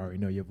already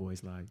know your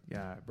voice, like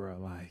bro,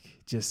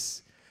 like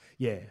just.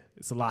 Yeah,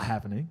 it's a lot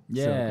happening.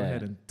 Yeah. So go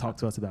ahead and talk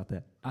to us about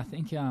that. I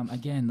think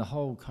again the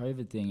whole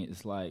COVID thing.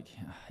 It's like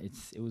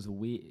it was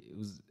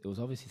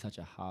obviously such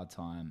a hard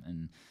time,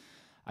 and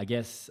I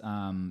guess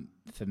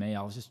for me,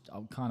 I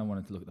kind of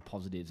wanted to look at the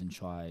positives and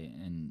try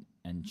and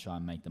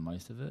make the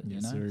most of it.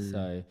 Yes, you know, sir.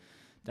 so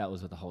that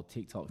was where the whole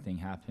TikTok thing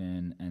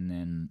happened, and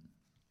then.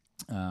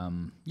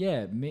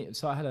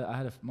 So I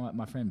had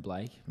my friend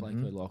Blake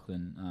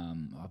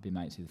O'Loughlin. I've been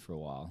mates with for a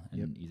while,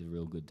 and he's a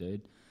real good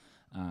dude.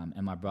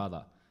 And my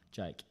brother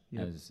Jake,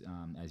 as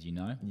you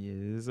know.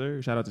 Yes, sir.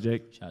 Shout out to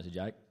Jake.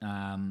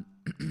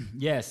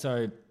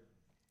 So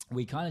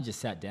we kind of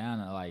just sat down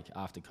like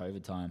after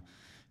COVID time,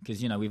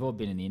 because we've all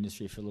been in the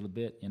industry for a little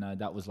bit.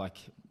 That was like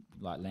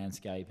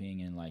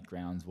landscaping and like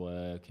grounds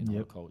work and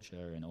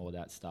horticulture and all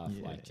that stuff.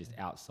 Like just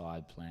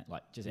outside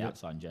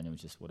outside in general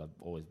was just what I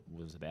always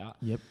was about.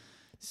 Yep.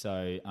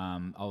 So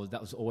that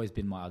was always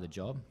been my other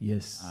job.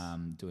 Yes.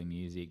 Doing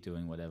music,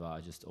 doing whatever.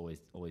 I just always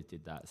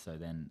did that. So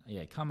then,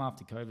 come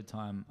after COVID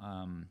time,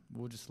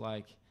 we were just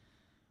like,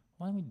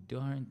 why don't we do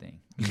our own thing?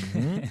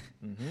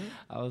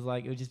 I was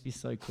like, it would just be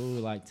so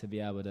cool, like to be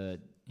able to,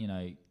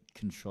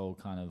 control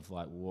kind of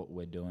like what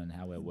we're doing,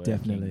 how we're working.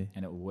 Definitely.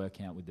 And it will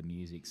work out with the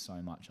music so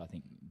much, I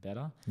think,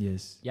 better.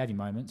 Yes. You have your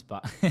moments,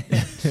 but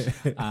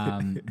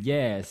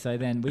so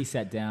then we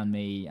sat down,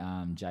 me,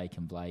 Jake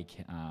and Blake,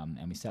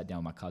 and we sat down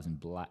with my cousin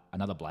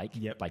another Blake,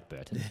 Blake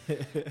Burton,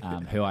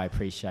 who I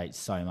appreciate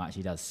so much.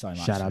 He does so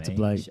much. Shout out to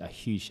Blake. A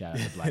huge shout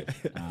out to Blake.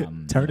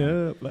 Turn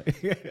up.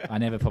 I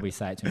never probably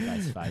say it to him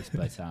face to face,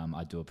 but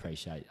I do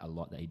appreciate a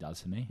lot that he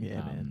does for me. Yeah,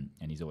 man.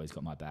 And he's always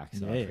got my back,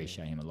 so I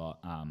appreciate him a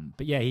lot.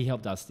 But he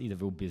helped us. He's a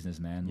real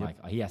businessman.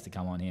 Like he has to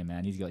come on here,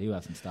 man. He'll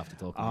have some stuff to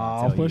talk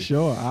about. Oh, for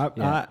sure.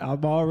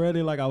 I'm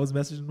already like I was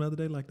messaging him the other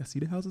day. Like I see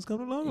the house is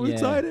coming along. I'm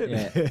excited.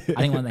 Yeah.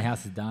 I think when the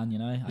house is done,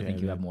 I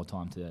think you have more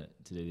time to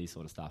do this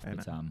sort of stuff.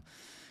 But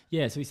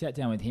so we sat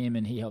down with him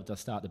and he helped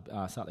us start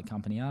the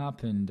company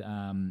up, and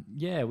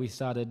we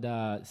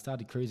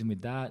started cruising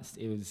with that.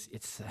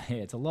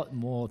 It's a lot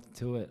more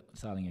to it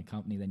starting a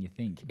company than you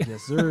think.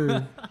 Yes,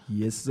 sir.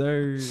 Yes,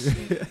 sir.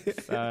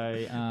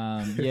 So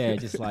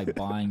just like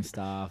buying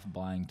stuff,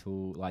 buying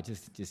tools, like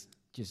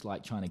just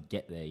like trying to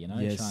get there,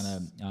 Yes.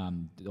 trying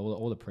to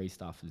all the pre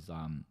stuff is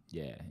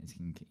it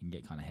can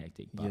get kind of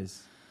hectic, but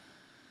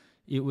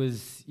it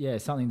was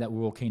something that we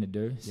were all keen to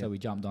do, so we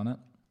jumped on it.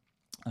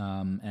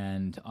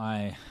 And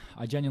I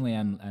genuinely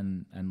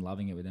am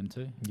loving it with them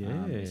too.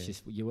 It's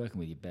just you're working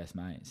with your best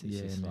mates. It's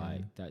just man.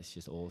 Like that's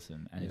just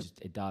awesome, and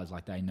it does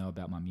like they know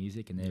about my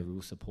music and they're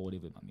real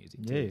supportive with my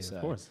music too. Yeah,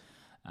 of course.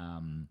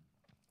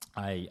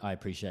 I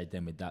appreciate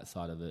them with that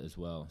side of it as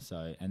well.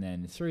 So, and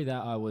then through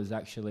that, I was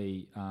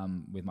actually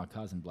with my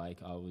cousin Blake.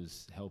 I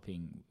was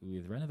helping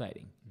with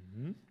renovating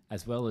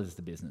as well as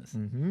the business.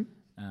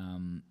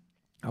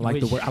 I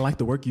like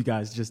the work you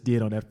guys just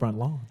did on that front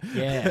lawn.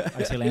 Yeah,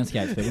 I see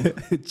landscapes,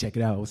 people. Check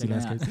it out. We'll see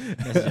landscapes.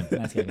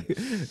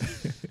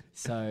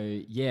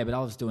 So but I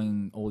was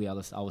doing all the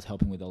other. I was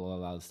helping with all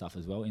the other stuff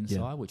as well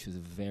inside, which was a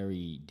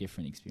very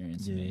different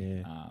experience to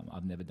me.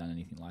 I've never done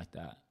anything like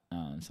that.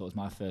 So it was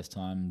my first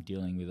time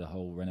dealing with a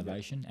whole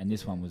renovation, and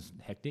this one was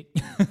hectic,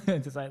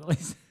 to say the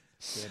least.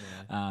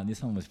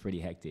 This one was pretty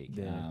hectic.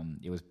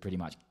 It was pretty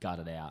much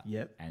gutted out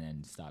and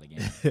then start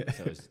again.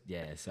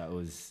 So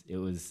it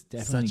was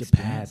definitely such a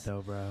pad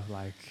though, bro.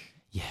 Like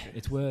Yeah,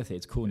 it's worth it.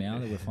 It's cool now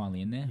that we're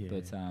finally in there. Yeah.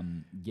 But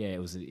it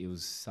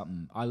was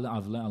something. I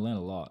learned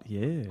a lot.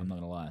 Yeah. I'm not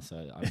gonna lie.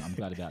 So I'm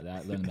glad about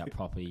that. Learning about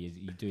property,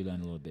 you do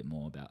learn a little bit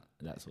more about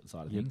that sort of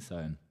side of things.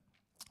 So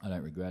I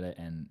don't regret it,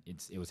 and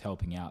it was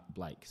helping out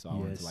Blake. So I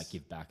wanted to like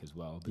give back as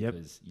well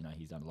because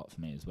he's done a lot for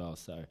me as well.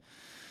 So.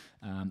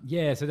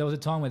 So there was a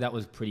time where that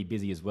was pretty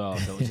busy as well.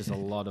 So it was just a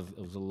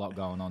lot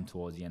going on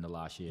towards the end of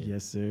last year.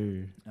 Yes,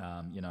 sir.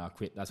 I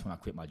quit. That's when I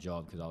quit my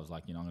job because I was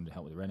like, I'm going to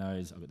help with the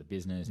renos. I've got the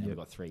business, and we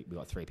got 3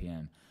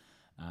 PM.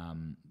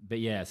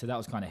 So that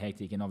was kind of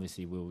hectic, and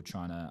obviously we were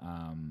trying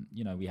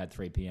to, we had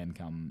 3 PM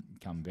come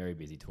very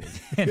busy towards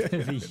the end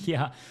of the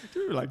year.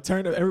 Dude, like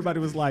everybody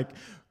was like,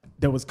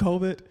 there was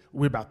COVID.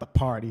 We're about to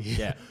party.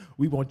 Yeah.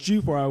 We want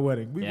you for our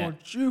wedding. We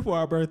want you for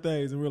our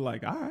birthdays. And we're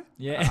like, all right.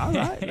 Yeah. All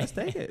right. Let's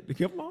take it.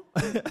 Come on.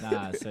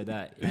 So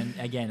that, and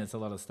again, it's a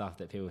lot of stuff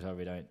that people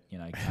probably don't,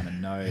 kind of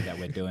know that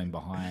we're doing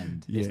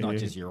behind. It's not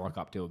just you rock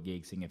up to a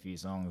gig, sing a few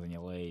songs and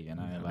you leave,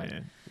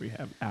 Man, we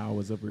have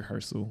hours of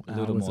rehearsal, a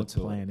little hours more of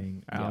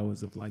planning,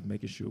 hours of like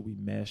making sure we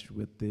mesh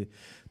with the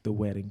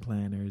wedding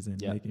planners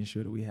and making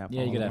sure that we have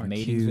all you gotta of have our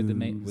meetings with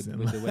cues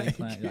the wedding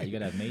planner. Like, you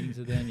gotta have meetings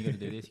with them. You gotta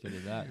do this. You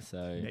gotta do that.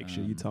 So make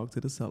sure you talk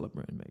to the celebrant.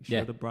 Make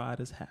sure the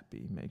bride is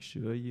happy. Make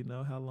sure you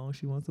know how long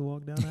she wants to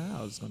walk down the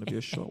aisle. It's going to be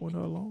a short one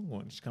or a long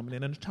one. She's coming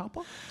in a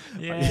chopper.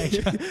 Yeah.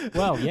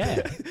 Well,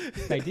 yeah,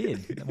 they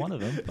did. One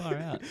of them. Far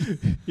out.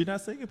 You're not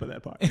singing for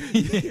that part.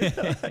 It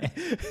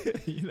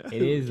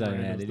is though,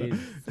 man. It is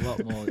a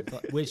lot more.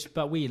 But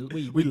we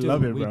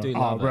love it, bro. We do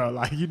love bro, it.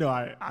 like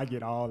I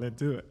get all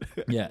into it.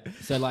 Yeah.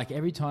 So like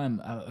every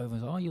time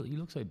everyone's like, you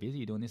look so busy,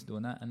 you're doing this,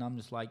 doing that, and I'm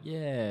just like,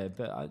 yeah,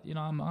 but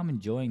I'm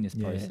enjoying this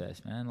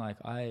process, man. Like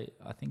I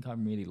think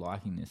I'm really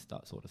liking this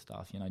sort of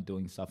stuff.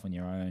 Doing stuff on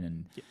your own,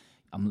 and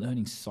I'm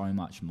learning so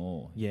much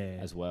more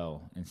as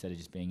well, instead of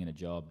just being in a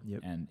job.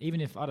 And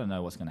even if I don't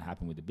know what's going to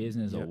happen with the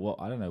business or what,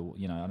 I don't know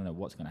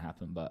what's going to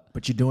happen,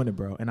 but you're doing it,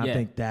 bro. And I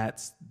think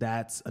that's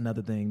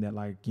another thing that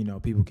like,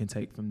 people can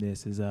take from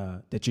this is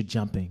that you're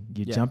jumping.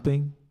 You're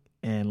jumping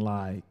and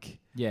like,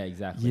 yeah,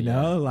 exactly.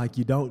 Like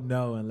you don't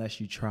know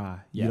unless you try.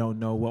 You don't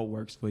know what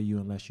works for you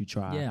unless you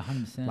try. Yeah,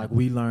 100%. Like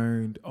we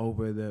learned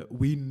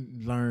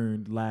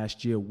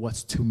last year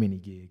what's too many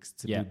gigs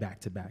to be back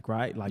to back,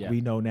 right? Like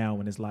we know now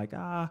when it's like,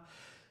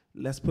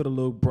 let's put a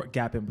little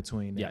gap in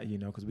between that,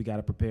 because we got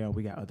to prepare and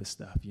we got other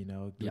stuff,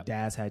 Your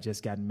dads had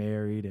just gotten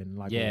married and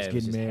like when it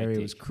was getting married, hectic.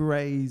 It was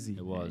crazy.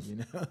 It was.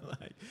 Man,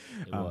 like,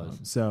 it was.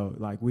 So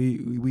like we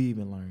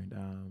even learned,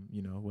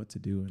 what to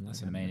do. And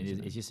that's what I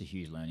mean. It's just a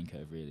huge learning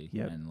curve, really.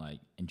 And like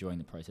enjoying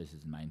the process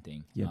is the main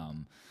thing.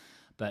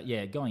 But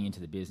yeah, going into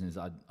the business,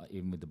 I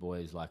even with the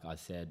boys, like I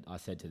said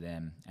to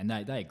them, and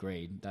they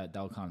agreed. They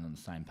were kind of on the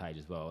same page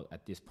as well.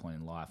 At this point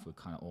in life, we're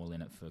kind of all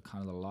in it for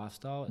kind of the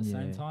lifestyle at the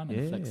same time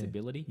and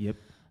flexibility.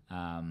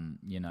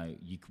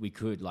 We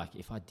could, like,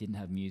 if I didn't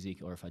have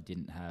music or if I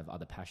didn't have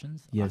other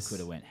passions, we could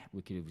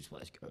have just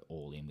let's go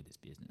all in with this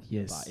business.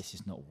 But it's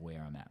just not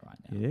where I'm at right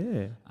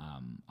now.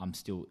 I'm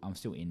still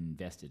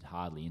invested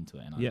hardly into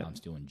it, and I'm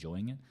still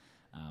enjoying it.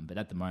 But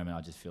at the moment,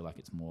 I just feel like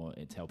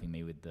it's helping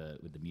me with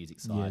the music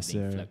side,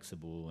 being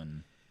flexible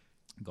and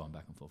going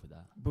back and forth with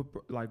that. But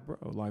bro,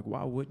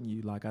 why wouldn't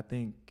you? Like, I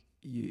think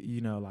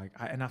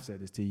and I've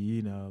said this to you,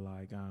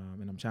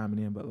 and I'm chiming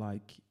in, but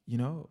like,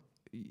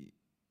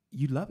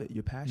 you love it,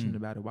 you're passionate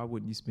about it. Why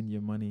wouldn't you spend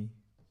your money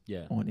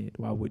on it?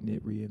 Why wouldn't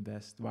it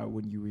reinvest? Why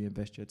wouldn't you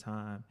reinvest your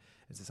time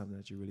into something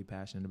that you're really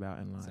passionate about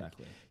and like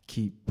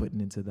keep putting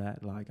into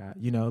that? Like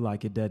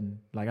it doesn't,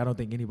 like, I don't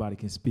think anybody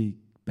can speak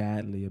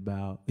badly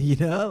about,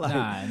 nah.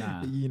 I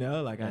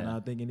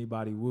don't think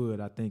anybody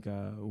would. I think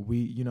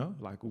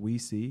we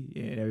see,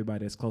 and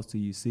everybody that's close to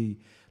you see,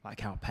 like,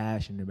 how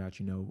passionate about,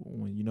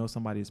 when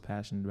somebody is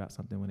passionate about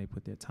something when they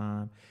put their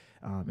time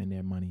and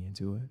their money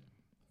into it.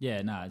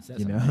 Yeah, no, it's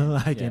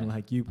and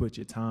like you put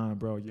your time,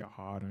 bro, your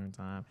hard-earned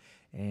time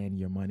and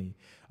your money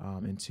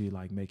into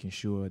like making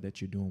sure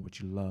that you're doing what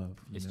you love.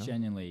 It's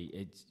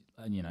genuinely,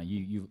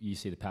 you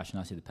see the passion,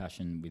 I see the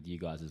passion with you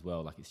guys as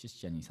well. Like, it's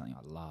just genuinely something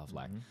I love.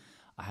 Like,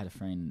 I had a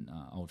friend,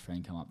 old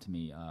friend, come up to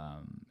me.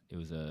 It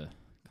was a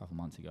couple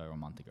months ago or a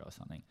month ago or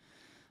something.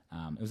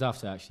 It was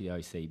after actually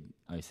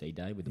OC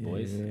Day with the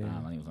boys. I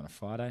think it was on a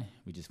Friday.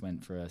 We just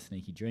went for a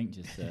sneaky drink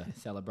just to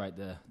celebrate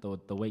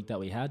the week that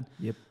we had.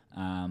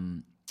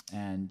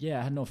 And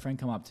I had an old friend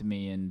come up to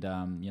me, and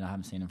I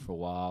haven't seen him for a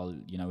while.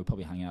 We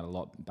probably hung out a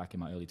lot back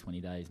in my early 20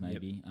 days,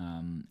 maybe.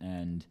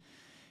 And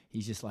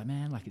he's just like,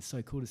 man, like, it's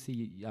so cool to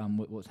see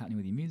what's happening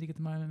with your music at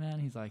the moment, man.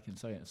 He's like, I'm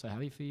so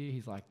happy for you.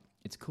 He's like,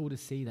 it's cool to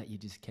see that you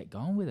just kept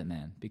going with it,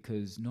 man,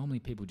 because normally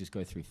people just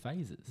go through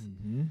phases.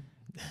 And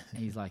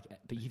he's like,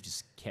 but you've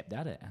just kept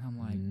at it. And I'm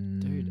like,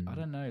 dude, I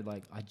don't know.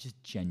 Like, I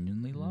just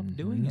genuinely love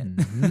doing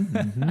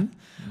it.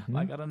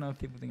 Like, I don't know if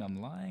people think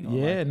I'm lying.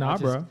 Or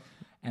bro.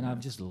 And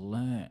I've just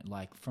learned,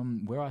 like,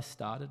 from where I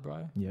started,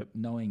 bro,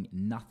 knowing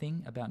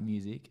nothing about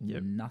music,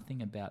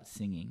 nothing about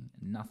singing,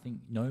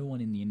 no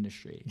one in the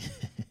industry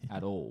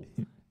at all.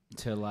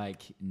 to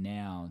like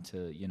now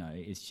to, you know,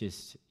 it's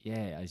just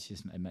it's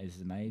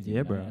amazing. Yeah, you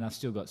know? bro. And I've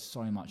still got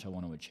so much I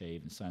want to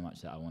achieve and so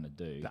much that I want to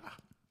do.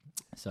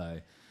 So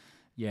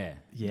yeah,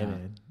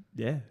 man.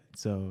 Yeah.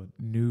 So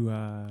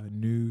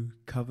new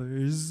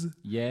covers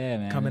yeah,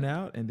 man, coming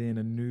out, and then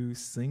a new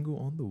single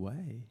on the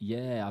way.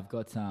 Yeah, I've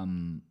got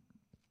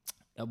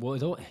well,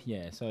 so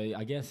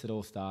I guess it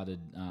all started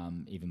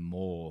even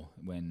more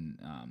when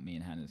me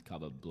and Hannah's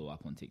cover blew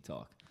up on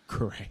TikTok.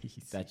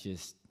 Crazy. That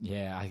just,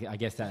 I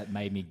guess that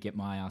made me get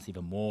my ass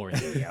even more in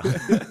here.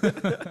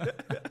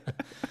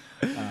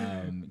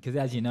 Because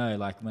as you know,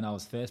 like when I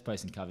was first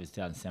posting covers in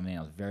 2017,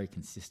 I was very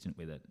consistent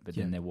with it. But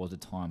then there was a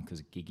time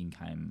because gigging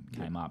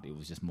came up, it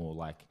was just more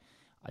like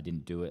I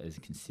didn't do it as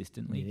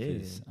consistently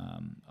because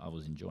I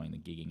was enjoying the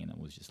gigging, and it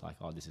was just like,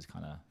 oh, this is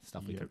kind of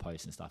stuff we can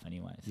post and stuff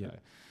anyway. So.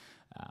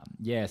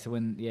 So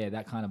when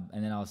that kind of,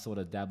 and then I was sort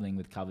of dabbling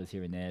with covers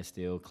here and there,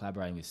 still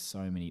collaborating with so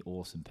many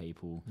awesome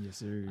people. Yes,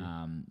 sir.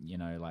 You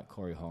know, like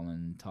Corey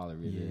Holland, Tyler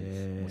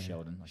Rivers, or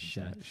Sheldon.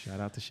 Shout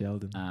out to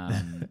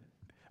Sheldon.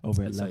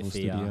 Over at Sophia. Level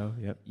Studio.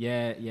 Yep.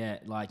 Yeah,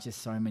 like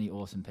just so many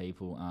awesome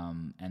people.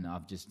 And I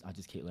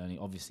just keep learning.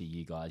 Obviously,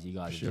 you guys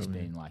have just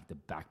been like the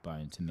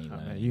backbone to me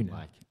learning.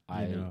 Man,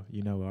 I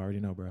already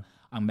know, bro.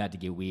 I'm about to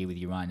get weird with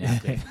you right now.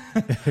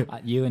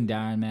 You and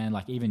Darren, man,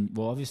 like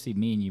obviously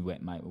me and you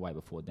went way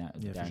before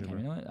Darren came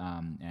into it.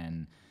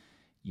 And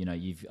you know,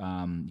 you've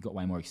got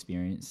way more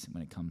experience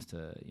when it comes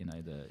to, you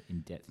know, the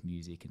in-depth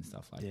music and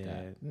stuff like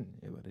that. Yeah,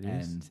 what it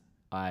and is.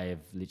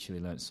 I've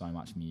literally learned so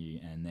much from you.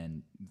 And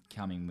then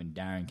when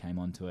Darren came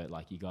onto it,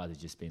 like you guys have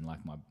just been like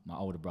my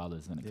older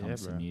brothers when it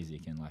comes to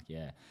music, and like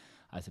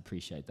I just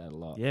appreciate that a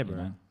lot. Yeah, bro.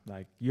 You know?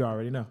 Like you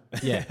already know.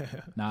 Yeah.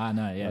 I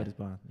know. Yeah.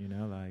 You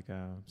know, like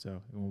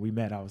so when we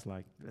met, I was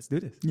like, let's do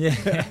this. Yeah,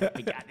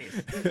 we got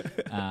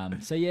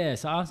this.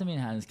 So after me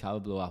and Hannah's cover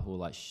blew up, we were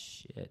like,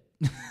 shit,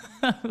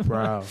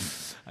 bro.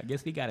 I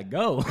guess we gotta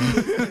go.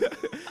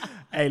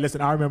 Hey,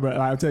 listen, I remember.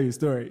 I'll tell you a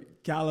story.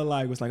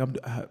 Kala was like,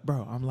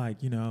 I'm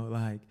like, you know,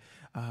 like.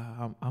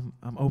 I'm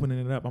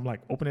opening it up. I'm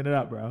like opening it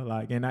up, bro.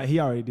 Like, and he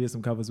already did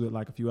some covers with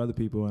like a few other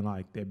people, and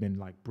like they've been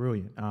like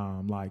brilliant.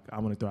 Like I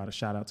want to throw out a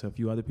shout out to a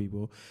few other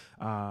people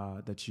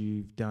that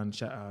you've done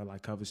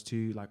like covers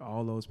to, like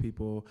all those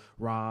people.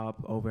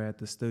 Rob over at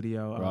the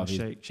studio, Rob,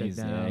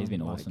 Shakedown. Yeah, he's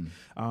been awesome.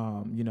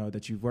 You know,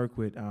 that you've worked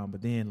with.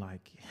 But then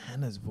like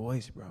Hannah's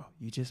voice, bro.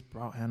 You just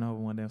brought Hannah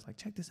over one day. I was like,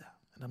 check this out.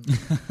 And I'm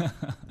like,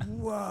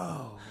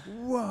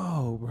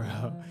 whoa,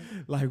 bro.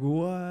 Like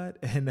what?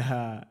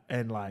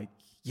 And like.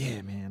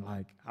 Yeah, man.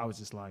 Like I was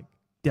just like,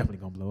 definitely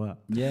gonna blow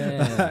up.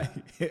 Yeah, I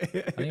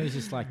think it was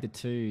just like the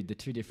two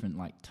different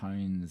like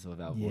tones of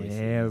our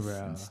voices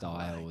and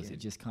styles. It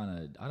just kind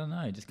of, I don't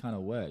know, it just kind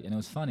of worked. And it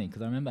was funny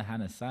because I remember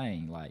Hannah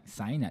saying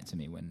that to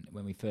me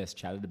when we first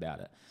chatted about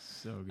it.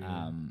 So good.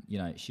 You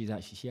know, she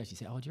actually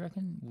said, "Oh, do you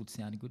reckon we'll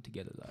sound good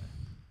together though?"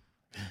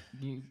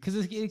 Because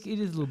it is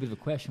a little bit of a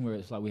question where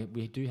it's like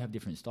we do have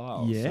different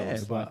styles. Yeah,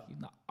 so but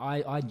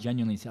like, I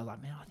genuinely said,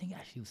 like, man, I think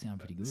actually will sound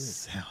pretty good.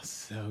 Sounds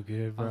so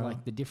good, bro.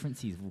 Like the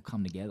differences will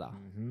come together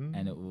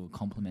and it will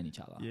complement each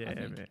other. Yeah, I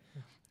think. man.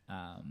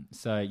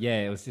 So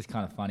it was just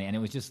kind of funny, and it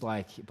was just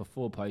like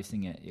before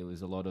posting it, it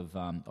was a lot of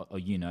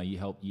you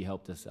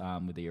helped us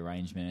with the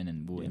arrangement,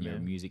 and we were in your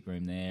music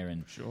room there,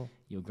 and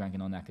you were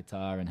cranking on that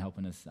guitar and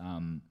helping us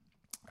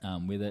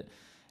with it.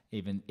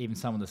 Even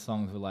some of the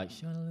songs were like,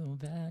 "Shine a little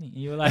batty," and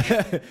you were like,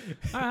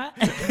 "All right,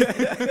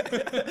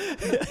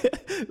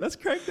 let's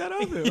crank that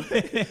up."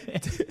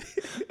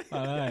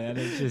 I know, and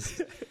it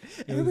just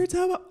every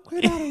time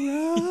without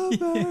a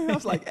rubber, I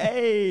was like,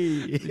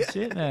 "Hey, good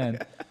shit, man."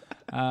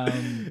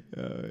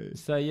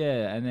 So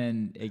and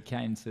then it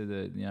came to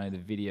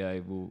the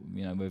video.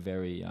 We're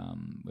very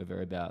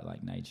about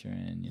like nature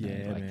and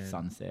like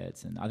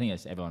sunsets, and I think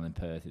everyone in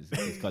Perth has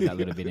got that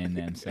little bit in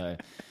them. So.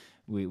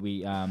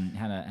 We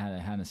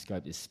Hannah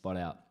scoped this spot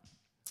out.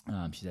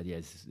 She said,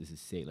 this is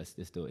sick. Let's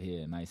do it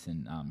here.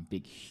 Mason,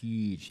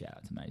 huge shout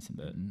out to Mason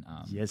Burton.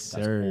 Yes,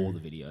 does sir. all the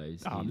videos.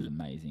 He's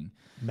amazing.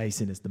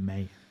 Mason is the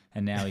main.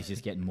 And now he's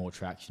just getting more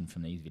traction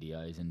from these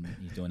videos, and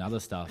he's doing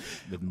other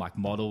stuff with like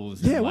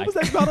models. Yeah, and what was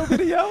that model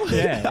video?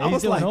 Yeah,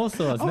 he's doing all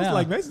sorts now. I was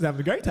like, Mason's having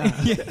a great time.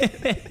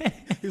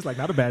 He was like,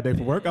 not a bad day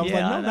for work. I was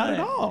like, no, not at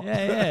all.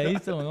 Yeah,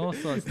 he's doing all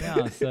sorts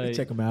now. So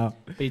check him out.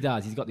 But he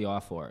does. He's got the eye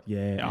for it.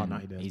 Yeah. No,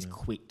 he does. He's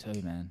quick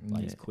too, man.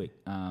 He's quick.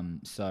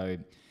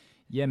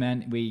 Yeah,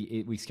 man,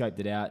 we scoped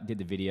it out, did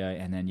the video,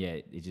 and then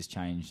it just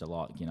changed a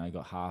lot. You know,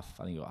 got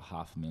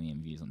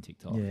 500,000 views on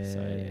TikTok. Yeah. So,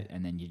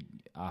 and then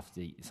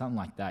after something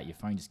like that, your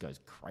phone just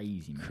goes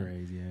crazy, man.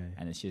 Crazy, yeah.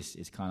 And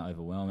it's kind of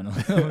overwhelming a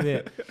little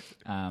bit.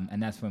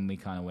 And that's when we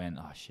kind of went,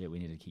 oh shit, we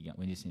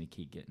just need to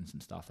keep getting some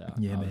stuff out.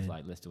 Yeah, I man. was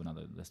like, let's do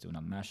another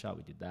mashup.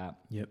 We did that.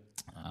 Yep.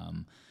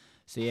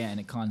 And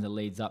it kind of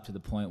leads up to the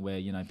point where,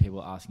 you know,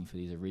 people are asking for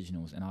these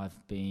originals, and I've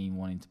been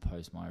wanting to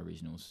post my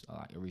originals,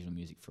 like original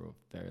music, for a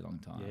very long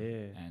time.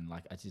 Yeah. And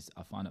like, I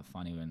find it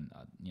funny when,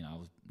 I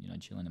was,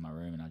 chilling in my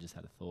room, and I just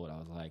had a thought. I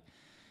was like,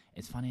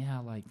 it's funny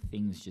how like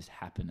things just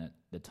happen at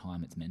the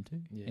time it's meant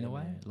to, in a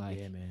way. Man. Like,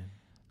 yeah, man.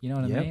 You know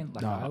what Yep. I mean?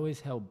 Like No. I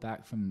always held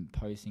back from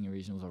posting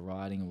originals or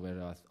writing or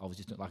whatever. I was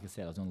just, like I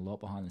said, I was doing a lot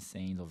behind the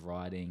scenes of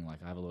writing.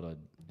 Like I have a lot of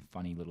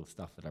funny little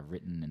stuff that I've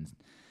written, and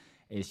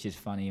it's just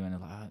funny when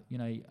I'm like, you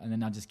know, and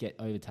then I just get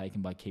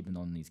overtaken by keeping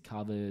on these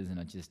covers, and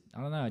I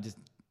don't know,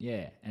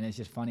 yeah. And it's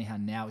just funny how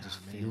now it just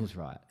feels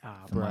right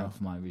for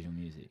my original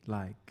music.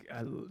 Like,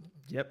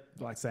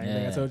 like same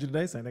thing I told you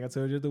today, same thing I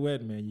told you at the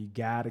wedding, man. You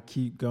gotta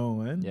keep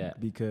going,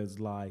 because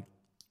like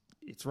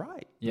it's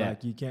right.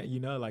 Like you can't,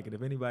 like,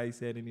 if anybody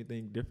said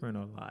anything different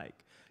or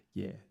like,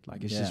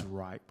 like it's just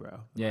right, bro.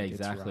 Yeah, like,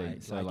 exactly.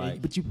 Right. So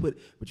but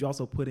you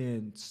also put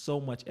in so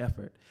much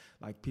effort.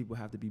 Like people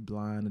have to be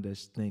blind to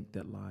just think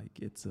that like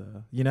it's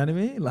you know what I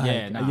mean? Like,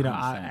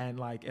 and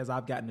like as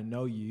I've gotten to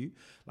know you,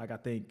 like I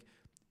think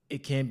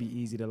it can be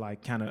easy to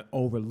like kind of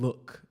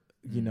overlook,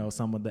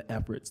 some of the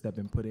efforts that have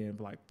been put in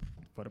like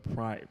for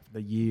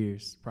the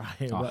years prior.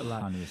 But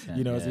like,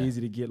 it's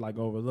easy to get like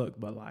overlooked,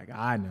 but like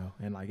I know,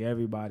 and like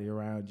everybody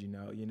around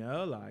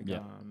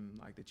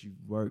like that you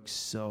work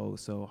so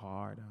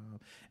hard,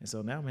 and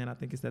so now, man, I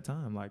think it's that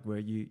time like where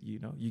you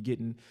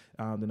getting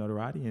the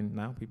notoriety, and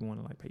now people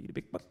want to like pay you the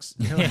big bucks.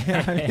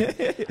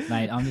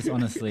 Mate, I'm just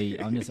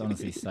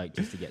honestly stoked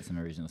just to get some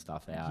original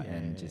stuff out,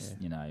 and just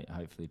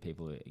hopefully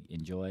people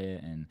enjoy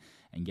it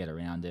and get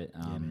around it.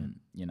 And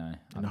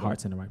the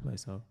heart's in the right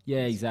place. So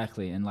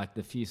exactly. And like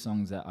the few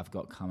songs that I've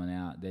got coming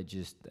out, they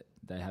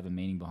have a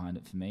meaning behind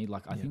it for me.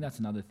 Like I think that's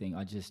another thing.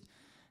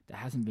 There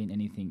hasn't been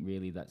anything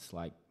really that's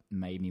like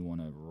made me want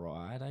to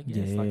write, I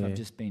guess. Like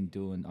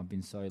I've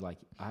been so like,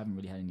 I haven't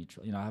really had any,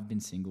 I've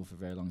been single for a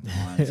very long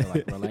time. So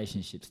like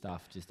relationship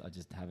stuff, I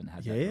just haven't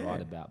had that to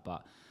write about.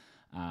 But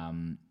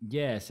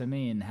so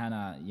me and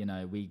Hannah,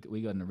 we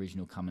got an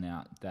original coming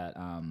out that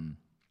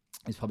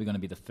is probably going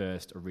to be the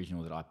first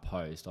original that I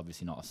post.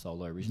 Obviously not a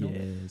solo original.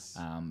 Yes.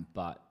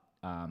 But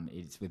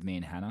it's with me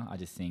and Hannah. I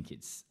just think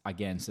it's,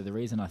 again, so the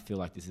reason I feel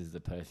like this is the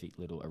perfect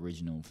little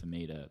original for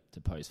me to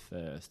post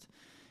first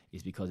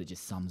is because it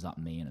just sums up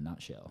me in a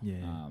nutshell.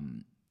 Yeah.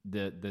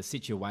 The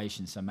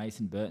situation. So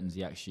Mason Burton's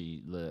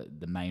actually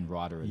the main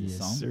writer of the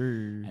song,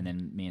 sir. And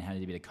then me and Hannah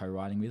did a bit of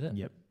co-writing with it.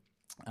 Yep.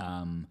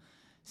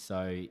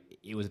 So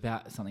it was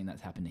about something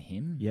that's happened to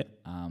him. Yep.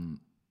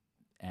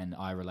 And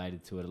I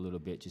related to it a little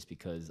bit just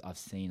because I've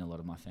seen a lot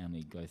of my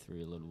family go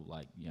through a little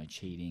like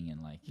cheating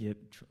and like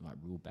like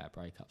real bad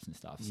breakups and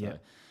stuff. So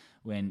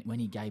when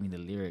he gave me the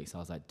lyrics, I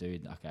was like,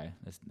 dude, okay,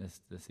 let's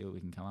see what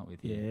we can come up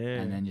with here.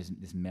 Yeah. And then just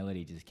this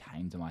melody just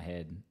came to my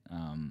head.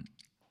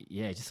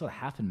 It just sort of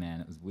happened, man.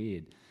 It was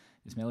weird.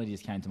 This melody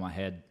just came to my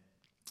head,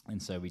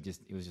 and so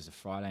it was just a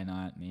Friday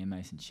night, me and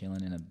Mason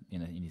chilling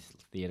in his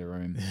theater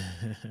room.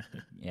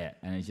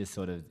 And it just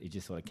sort of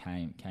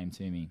came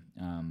to me.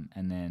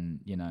 And then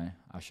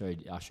I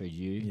showed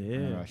you.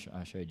 Yeah.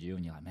 I showed you,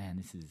 and you're like, man,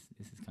 this is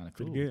kind of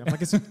cool. Pretty good. I'm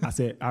like, I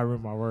said, I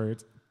remember my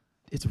words.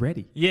 It's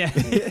ready. Yeah.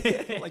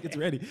 Like it's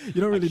ready.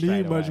 You don't really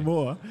need much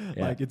more.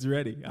 Yeah. Like it's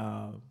ready.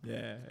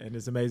 And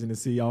it's amazing to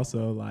see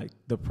also like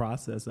the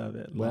process of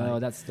it. Well,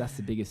 like, that's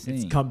the biggest thing.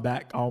 It's come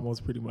back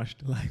almost pretty much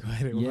to like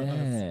what it was.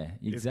 Yeah,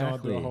 exactly. It's gone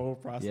through the whole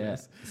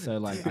process. Yeah. So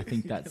like I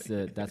think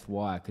that's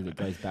why, because it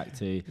goes back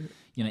to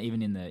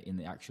even in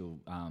the actual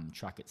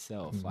track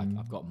itself. Like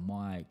I've got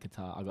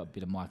a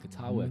bit of my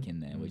guitar work in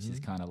there, which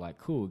is kind of like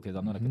cool because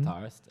I'm not a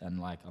guitarist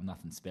and like I'm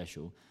nothing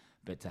special.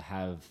 But to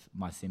have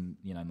my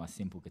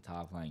simple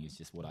guitar playing is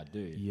just what I do.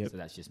 Yep. So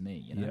that's just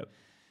me,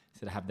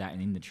 So to have that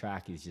and in the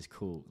track is just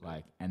cool.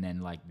 Like, and then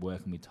like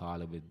working with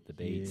Tyler with the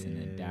beats,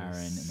 and then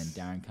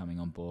Darren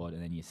coming on board,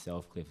 and then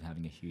yourself, Cliff,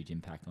 having a huge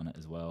impact on it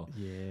as well.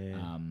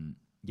 Yeah.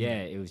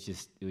 It's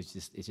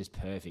just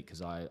perfect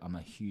because I'm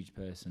a huge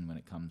person when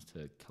it comes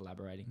to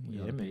collaborating with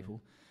other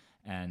people.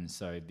 And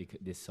so because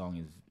this song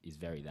is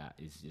very that.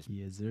 It's just,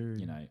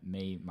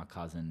 me, my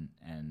cousin,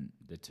 and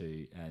the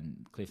two, and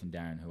Cliff and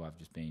Darren, who I've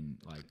just been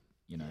like,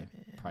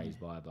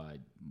 praised by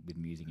with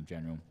music in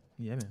general.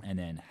 Yeah, man. And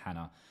then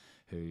Hannah,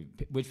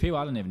 which people,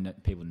 I don't even know,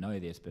 people know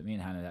this, but me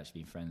and Hannah have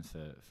actually been friends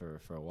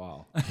for a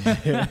while.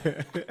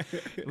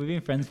 We've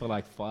been friends for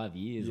like 5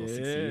 years or 6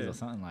 years or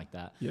something like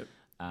that. Yep.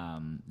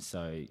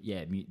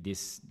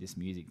 This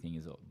music thing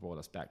has brought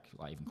us back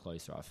like even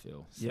closer, I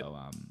feel. So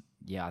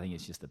I think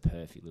it's just the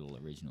perfect little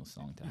original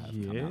song to have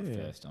come out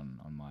first on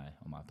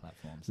my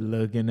platforms.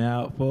 Looking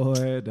out for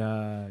it.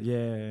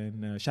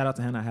 And shout out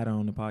to Hannah. I had her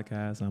on the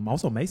podcast.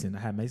 Also Mason. I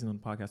had Mason on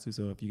the podcast too.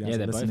 So if you guys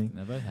are listening,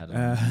 they both had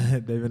her.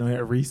 they've been on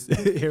here. Reese.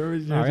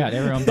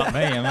 Everyone but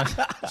me.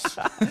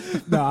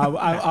 No,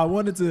 I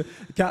wanted to.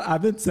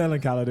 I've been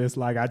telling Kyla this.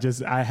 Like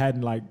I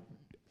hadn't like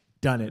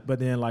done it, but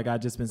then like I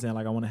just been saying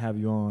like I want to have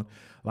you on.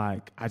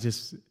 Like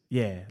it's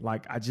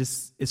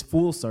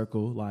full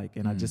circle. Like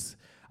and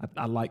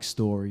I like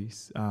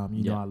stories. I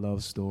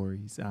love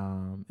stories.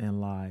 And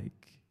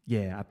like,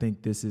 I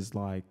think this is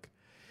like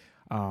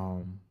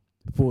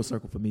full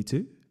circle for me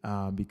too.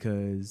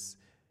 Because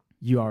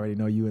you already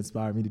know you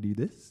inspired me to do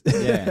this.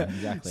 Yeah,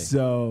 exactly.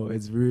 So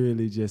it's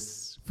really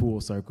just full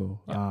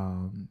circle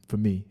for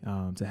me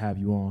to have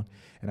you on.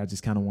 And I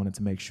just kind of wanted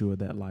to make sure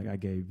that like I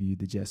gave you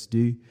the just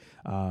due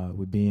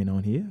with being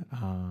on here.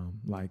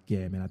 Like,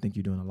 yeah, man, I think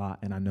you're doing a lot.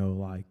 And I know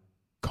like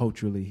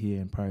culturally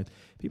here in Perth,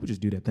 people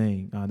just do their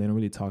thing. They don't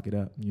really talk it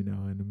up, you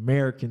know, and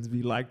Americans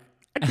be like,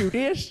 I do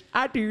this,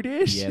 I do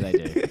this. Yeah, they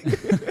do.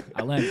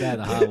 I learned that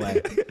the hard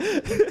way.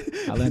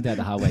 I learned that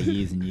the hard way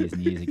years and years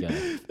and years ago.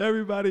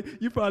 Everybody,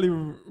 you probably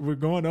were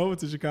going over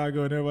to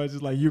Chicago and everybody's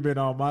just like, you've been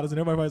all modest, and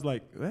everybody's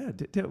like,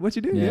 what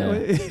you do?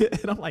 Yeah.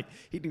 And I'm like,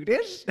 he do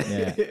this?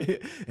 Yeah.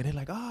 And they're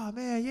like, oh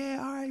man, yeah,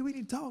 all right, we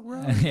need to talk,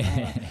 bro.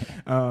 Yeah.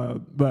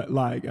 But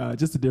like,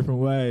 just a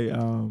different way.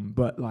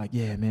 But like,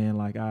 yeah, man,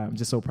 like I'm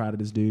just so proud of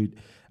this dude.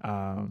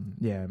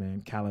 Yeah,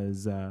 man, Kala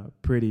is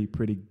pretty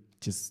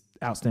just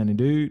outstanding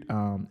dude,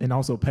 and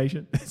also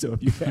patient. So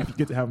if you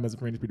get to have him as a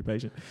friend, he's pretty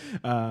patient.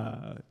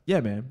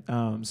 Yeah,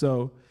 man.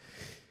 So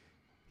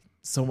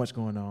much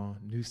going on,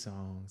 new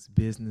songs,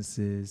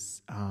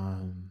 businesses.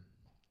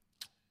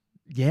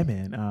 Yeah,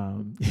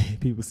 man.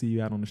 People see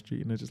you out on the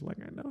street and they're just like,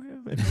 I know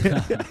him.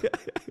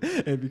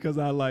 And because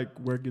I like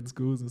work in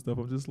schools and stuff,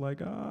 I'm just like,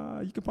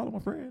 you can follow my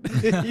friend.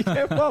 You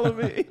can't follow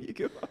me.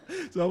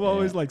 So I'm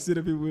always like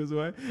sending people his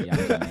way.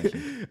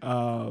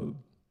 Yeah,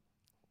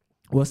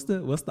 What's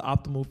the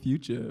optimal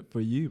future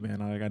for you, man?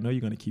 Like, I know you're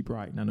gonna keep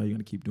writing. I know you're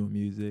gonna keep doing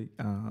music.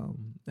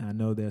 I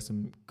know there's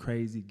some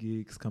crazy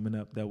gigs coming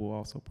up that will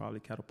also probably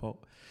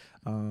catapult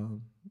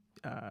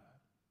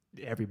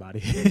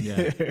everybody,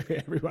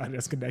 everybody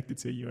that's connected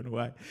to you in a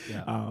way.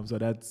 Yeah. So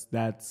that's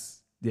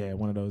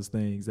one of those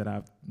things that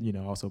I've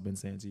also been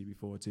saying to you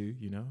before too.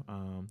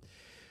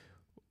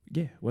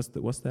 What's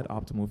that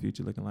optimal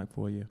future looking like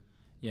for you?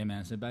 Yeah,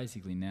 man. So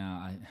basically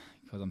now,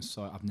 because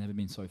I've never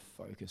been so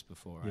focused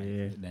before,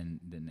 right?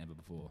 Than ever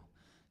before.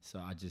 So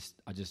I just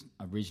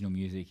original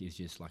music is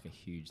just like a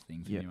huge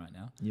thing for me right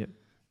now. Yep.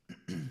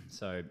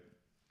 So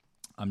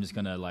I'm just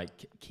gonna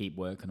like keep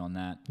working on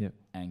that. Yep.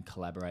 And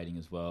collaborating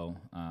as well.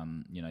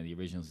 The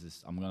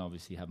originals I'm gonna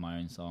obviously have my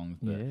own songs,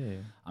 but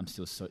I'm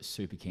still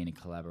super keen to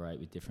collaborate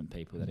with different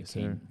people that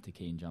are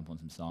keen jump on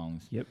some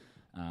songs. Yep.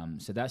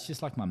 So that's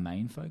just like my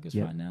main focus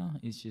right now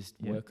is just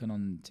working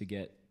on to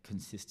get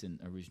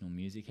consistent original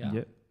music out.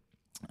 Yep.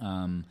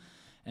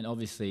 And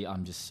obviously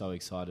I'm just so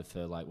excited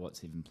for like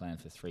what's even planned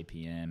for 3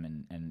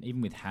 p.m. and even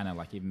with Hannah,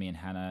 like even me and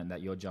Hannah,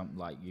 that you're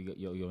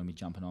gonna be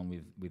jumping on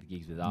with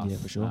gigs with us. Yeah,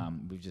 for sure.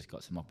 We've just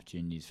got some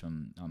opportunities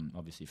from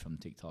obviously from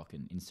TikTok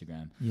and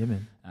Instagram. Yeah,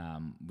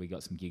 man. We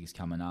got some gigs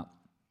coming up.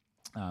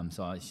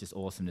 So it's just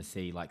awesome to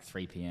see like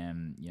 3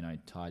 p.m.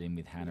 tied in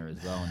with Hannah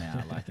as well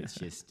now. Like it's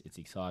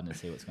exciting to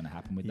see what's going to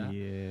happen with that.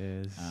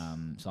 Yes.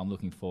 So I'm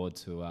looking forward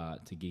to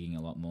gigging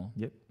a lot more.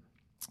 Yep.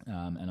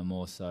 And I'm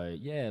also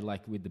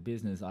like with the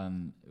business,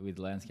 with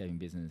landscaping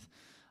business,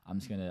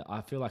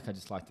 I feel like I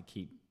just like to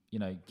keep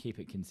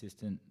it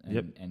consistent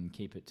and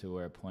keep it to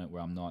a point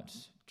where I'm not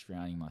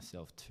drowning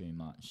myself too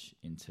much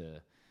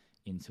into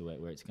it,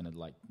 where it's going to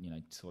like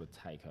sort of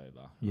take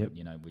over. Yep.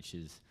 Which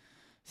is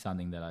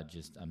something that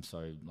I'm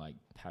so like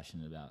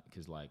passionate about,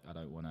 because like I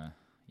don't want to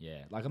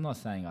like I'm not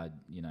saying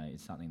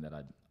it's something that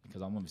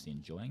because I'm obviously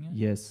enjoying it.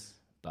 Yes.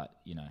 But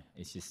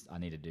it's just I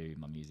need to do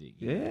my music.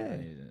 Yeah.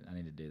 I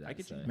need to do that. I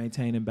get you.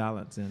 Maintaining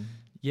balance and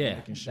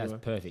that's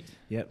perfect.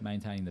 Yep.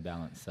 Maintaining the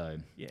balance. So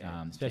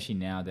especially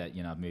now that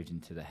I've moved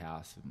into the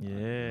house with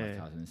my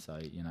cousins, so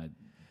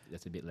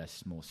that's a bit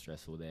more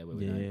stressful there, where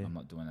I'm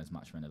not doing as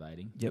much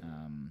renovating. Yep.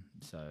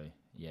 So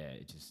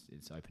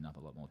it's opened up a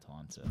lot more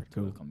time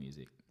to work on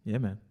music. Yeah,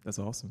 man, that's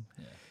awesome.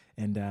 Yeah.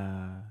 And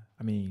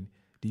I mean,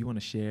 do you want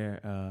to share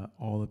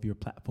all of your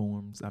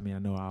platforms? I mean, I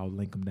know I'll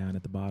link them down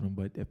at the bottom,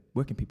 but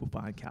where can people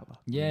find Kala?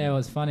 Yeah, it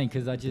was funny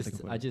because I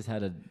just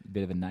had a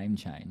bit of a name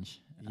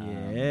change.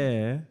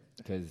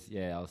 Because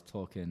I was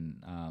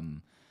talking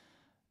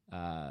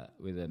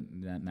with a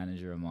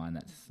manager of mine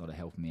that's sort of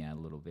helping me out a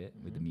little bit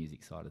with the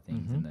music side of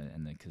things,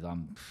 and because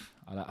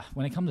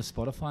when it comes to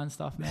Spotify and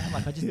stuff, man,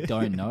 like I just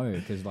don't know,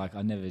 because like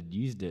I never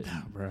used it,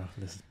 bro.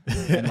 Listen.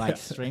 And like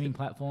streaming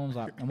platforms,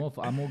 like I'm all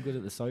good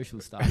at the social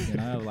stuff,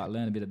 like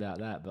learn a bit about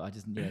that, but I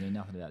just knew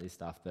nothing about this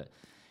stuff. But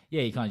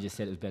you kind of just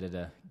said it was better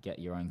to get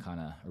your own kind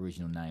of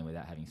original name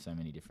without having so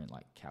many different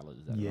like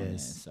Kalas that are on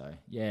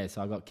there.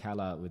 So I got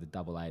Kala with a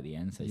double A at the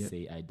end, so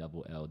CALLAA.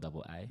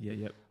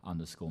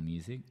 _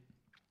 music.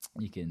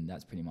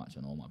 That's pretty much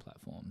on all my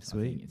platforms.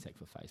 Sweet. I think except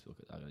for Facebook,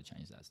 I got to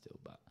change that still.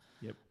 But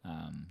you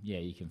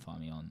can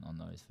find me on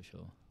those for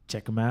sure.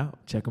 Check them out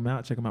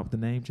with the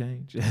name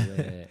change.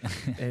 Yeah.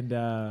 And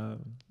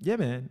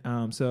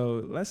man.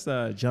 So let's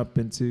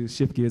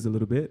shift gears a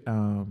little bit.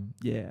 I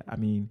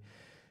mean,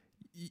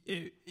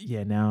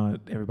 now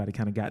everybody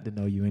kind of got to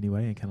know you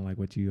anyway and kind of like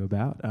what you're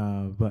about.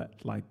 But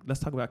like, let's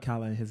talk about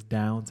Kala and his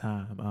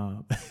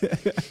downtime.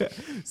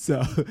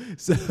 So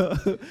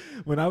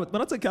when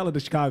I took Kala to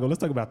Chicago, let's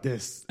talk about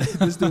this.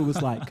 This dude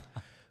was like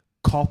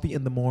Coffee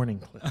in the Morning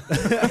Club.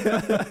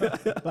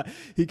 Like,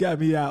 he got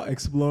me out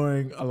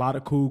exploring a lot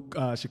of cool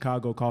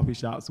Chicago coffee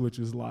shops, which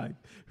was like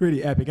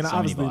pretty epic. And So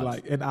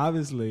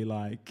obviously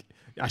like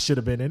I should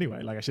have been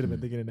anyway. Like I should have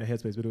been thinking in that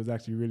headspace, but it was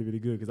actually really, really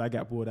good because I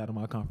got pulled out of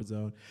my comfort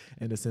zone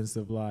in the sense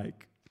of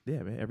like,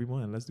 yeah, man, every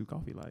morning, let's do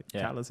coffee. Like,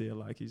 Kyla's here.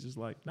 Like, he's just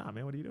like, nah,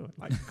 man, what are you doing?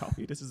 Like,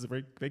 coffee, this is a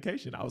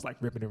vacation. I was like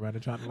ripping around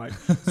and trying to like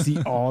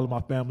see all of my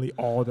family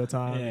all the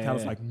time. Yeah,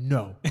 Kyla's like,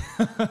 no,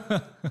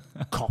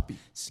 coffee.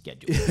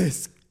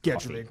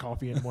 Scheduling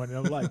coffee in the morning.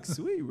 I'm like,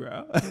 sweet,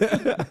 bro.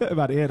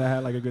 By the end, I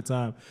had like a good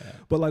time. Yeah.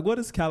 But like, what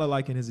is Kyla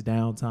like in his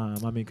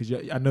downtime? I mean, because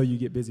I know you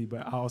get busy,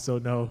 but I also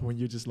know when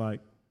you're just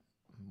like,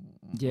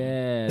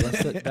 yeah,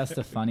 that's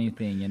the funny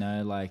thing, you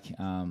know, like,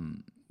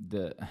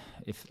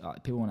 if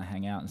people want to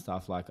hang out and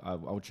stuff, like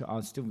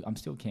I'm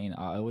still keen.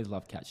 I always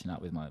love catching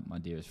up with my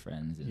dearest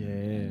friends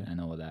and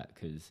all of that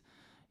because,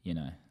 you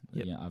know,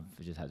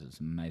 I've just had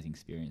some amazing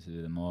experiences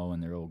with them all,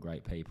 and they're all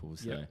great people.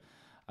 So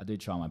I do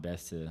try my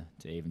best to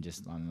even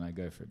just, I don't know,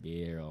 go for a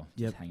beer or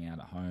just hang out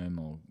at home,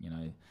 or, you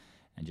know,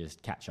 and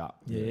just catch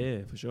up.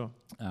 Yeah, for sure.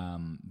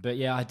 But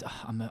yeah,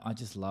 I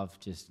just love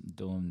just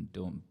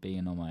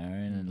being on my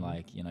own, and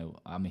like, you know,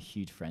 I'm a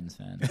huge Friends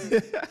fan.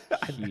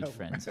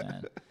 Friends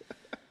fan.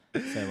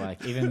 So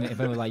like, even if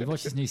they were like, you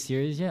watched this new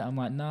series yet? I'm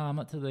like, nah, I'm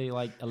up to the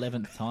like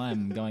 11th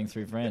time going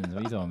through Friends. What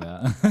are you talking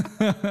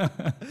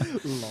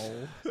about?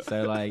 Lol.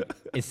 So like,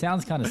 it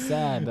sounds kind of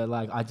sad, but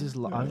like, I'm just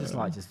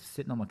like just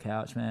sitting on my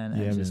couch, man,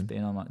 and just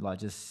being on my, like,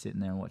 just sitting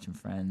there and watching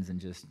Friends and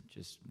just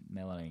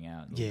mellowing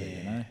out. A bit,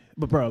 you know?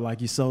 But bro, like,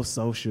 you're so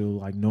social,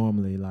 like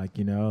normally, like,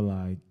 you know,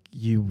 like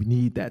you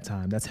need that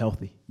time. That's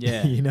healthy.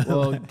 Yeah. You know?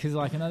 Well, because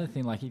like another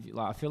thing, like if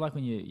like, I feel like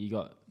when you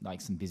got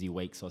like some busy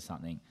weeks or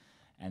something,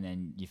 and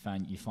then you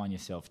find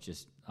yourself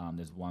just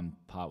there's one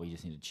part where you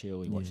just need to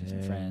chill. You're watching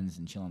some Friends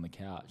and chill on the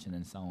couch, and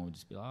then someone would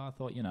just be like, "Oh, I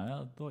thought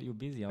you were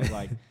busy." I was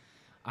like,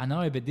 "I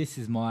know, but this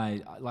is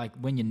my like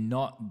when you're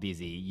not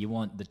busy, you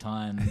want the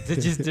time to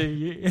just do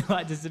you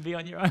like just to be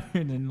on your own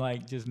and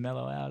like just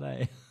mellow out,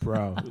 eh?"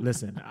 Bro,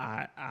 listen,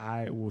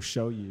 I will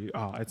show you.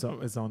 Oh, it's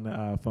on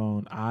the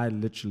phone. I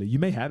literally, you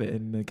may have it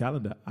in the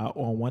calendar.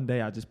 On one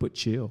day, I just put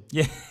chill.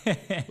 Yeah,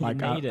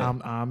 like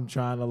I'm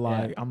trying to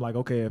like, I'm like,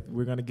 okay, if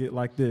we're gonna get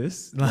like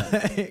this,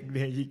 like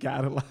then you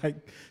gotta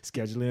like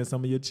schedule in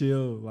some of your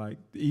chill, like,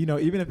 you know,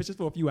 even if it's just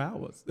for a few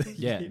hours.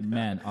 Yeah, you know?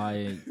 Man,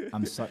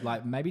 I'm so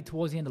like, maybe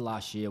towards the end of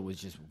last year was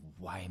just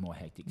way more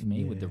hectic for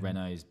me with the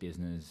Renos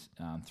business.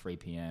 3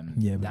 p.m.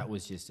 Yeah, that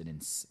was just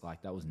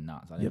that was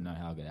nuts. I didn't know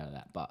how I got out of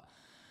that, but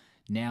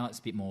now it's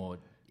a bit more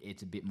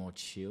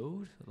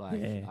chilled. Like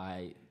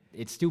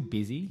it's still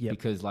busy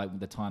because like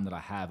the time that I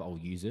have, I'll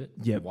use it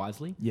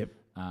wisely. Yep.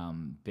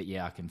 But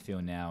yeah, I can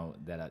feel now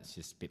that it's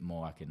just a bit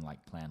more, I can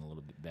like plan a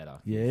little bit better.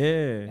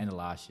 Yeah. And the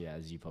last year,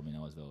 as you probably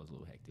know as well, was a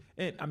little hectic.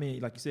 And I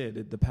mean, like you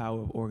said, the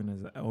power of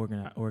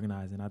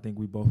organizing. I think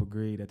we both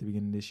agreed at the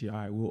beginning of this year, all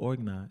right, we'll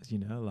organize, you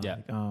know,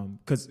 like,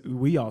 because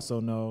we also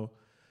know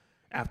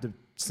after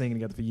singing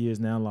together for years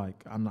now,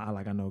 like I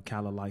know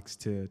Kyla likes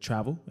to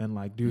travel and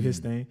like do his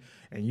thing,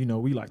 and you know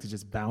we like to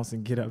just bounce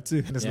and get up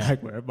too, and it's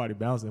like, well, everybody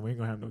bouncing, we ain't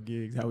gonna have no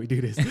gigs, how we do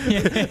this?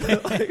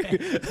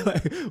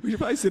 like, we should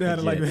probably sit down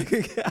and like make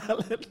a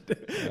calendar.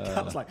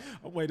 Kyla's like,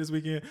 I'm away this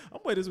weekend, oh,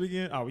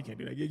 we can't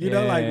do that gig, you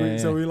know, like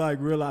so we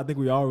like realize, I think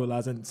we all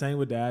realize, and same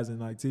with Daz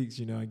and like Teeks,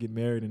 you know, and get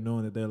married and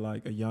knowing that they're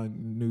like a young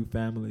new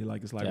family,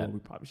 like it's like, well, we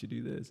probably should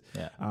do this.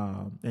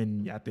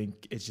 And I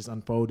think it's just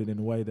unfolded in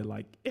a way that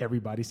like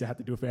everybody should have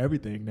to do it for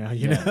everything now,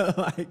 you know,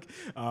 like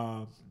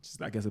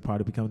just I guess a part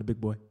of becoming a big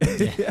boy.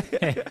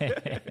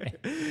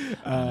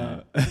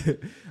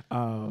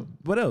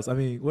 What else? I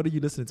mean, what are you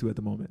listening to at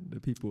the moment?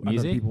 The people, music?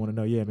 I know people want to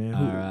know. Yeah, man.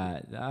 All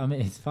right. I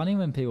mean, it's funny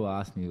when people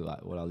ask me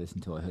like what I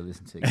listen to or who I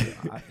listen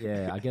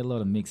to. I get a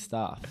lot of mixed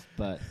stuff,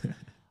 but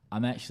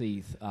I'm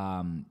actually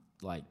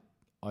like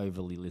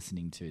overly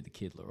listening to the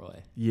Kid Laroi.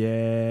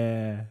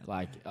 Yeah.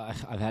 Like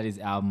I've had his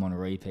album on a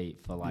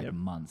repeat for like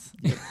months.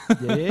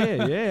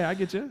 Yeah, I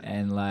get you.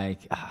 And like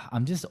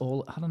I'm just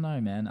I don't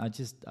know, man. I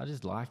just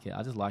like it.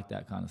 I just like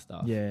that kind of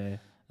stuff. Yeah.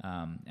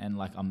 And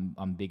like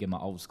I'm big in my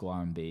old school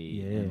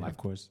R&B. Yeah, and like, of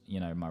course. You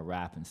know, my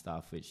rap and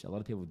stuff, which a lot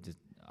of people just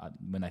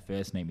when they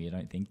first meet me, you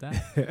don't think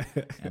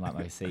that. And like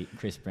I see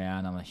Chris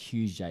Brown, I'm a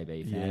huge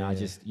JB fan. I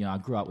just, you know, I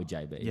grew up with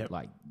JB,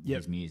 like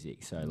his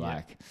music. So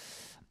like.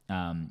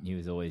 He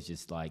was always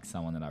just like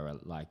someone that I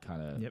like kind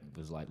of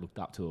was like looked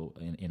up to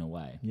in a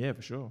way. Yeah,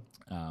 for sure.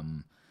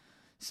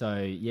 So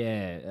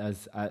yeah,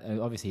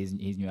 obviously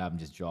his new album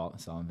just dropped,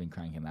 so I've been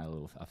cranking that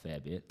a fair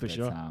bit. For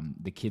sure.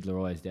 The Kid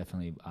Laroi is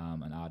definitely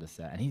an artist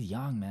and he's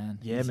young, man.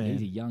 Yeah, man.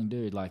 He's a young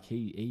dude. Like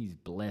he's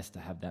blessed to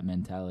have that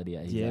mentality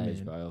at his age,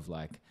 man. Bro, of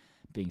like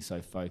being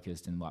so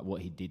focused and like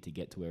what he did to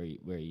get to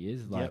where he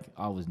is. Like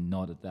I was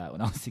not at that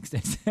when I was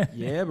 16.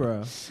 Yeah,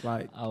 bro.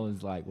 Like I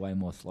was like way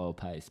more slower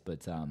paced,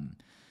 but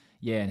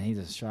yeah, and he's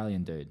an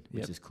Australian dude,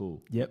 which is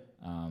cool. Yep.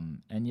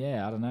 And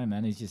yeah, I don't know,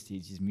 man. He's just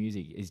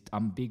music.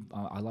 I'm big.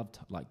 I love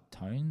like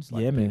tones,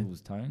 like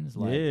people's tones.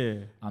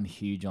 Like I'm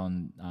huge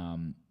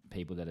on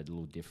people that are a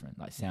little different,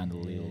 like sound a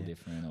little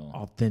different, or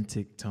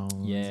authentic tones.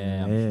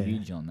 yeah, I'm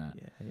huge on that.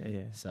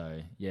 Yeah. So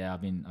yeah,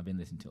 I've been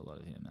listening to a lot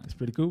of him, man. It's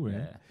pretty cool,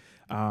 man.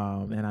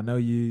 And I know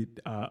you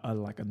are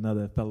like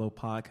another fellow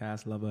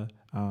podcast lover.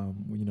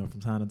 You know,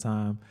 from time to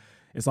time,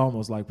 it's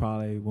almost like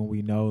probably when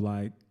we know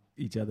like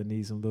each other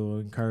needs some little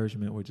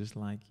encouragement, we're just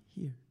like,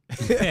 here.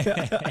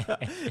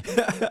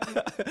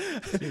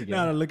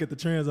 Now I look at the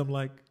trends, I'm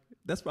like,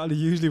 that's probably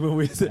usually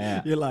when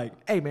you're like,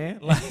 hey man,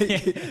 like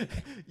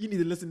you need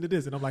to listen to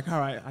this, and I'm like, all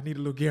right, I need a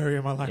little Gary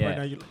in my life right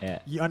now.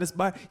 You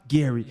uninspired,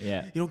 Gary.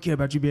 You don't care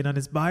about you being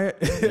uninspired,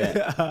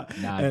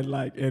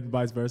 and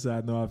vice versa.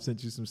 I know I've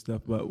sent you some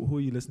stuff, but who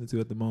are you listening to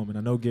at the moment?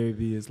 I know Gary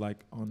Vee is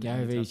like on.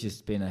 Gary Vee's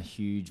just been a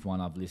huge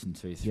one I've listened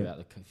to throughout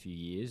the few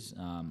years.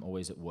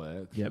 Always at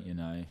work, you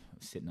know,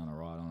 sitting on a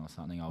ride-on or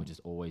something, I'll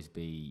just always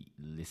be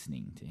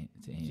listening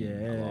to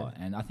him a lot.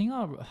 And I think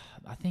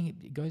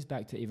it goes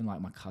back to even like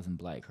my cousin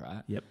Blake,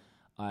 right? Yep.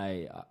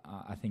 I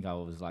think I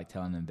was like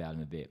telling him about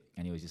him a bit,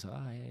 and he was just like,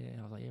 oh yeah.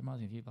 I was like, yeah, it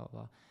reminds me of you, blah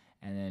blah.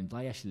 And then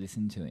Blake actually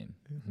listened to him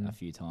a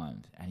few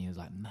times, and he was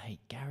like, mate,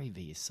 Gary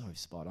Vee is so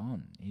spot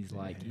on. He's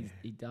like,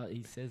 he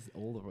says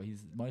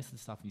most of the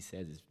stuff he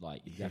says is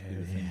like exactly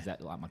the things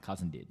that like my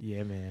cousin did.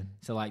 Yeah, man.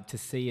 So like to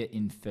see it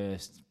in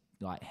first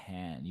like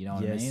hand, you know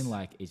what I mean?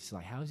 Like it's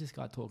like, how is this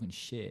guy talking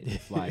shit?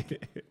 It's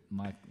like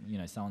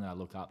someone that I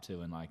look up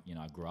to and like, you know,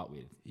 I grew up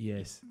with.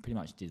 Yes. Pretty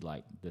much did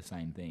like the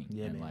same thing.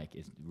 Yeah, and man. Like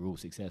it's real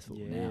successful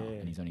now,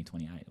 and he's only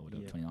 28 or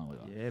 29 or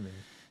whatever. Yeah, man.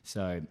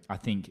 So I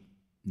think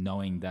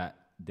knowing that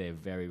they're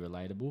very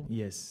relatable.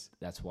 Yes.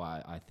 That's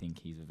why I think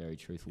he's a very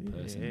truthful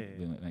person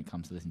when it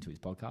comes to listening to his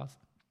podcast.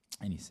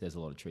 And he says a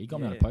lot of truth. He got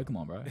me on a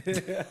Pokemon, bro.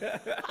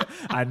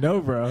 I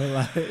know, bro.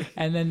 Like,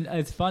 and then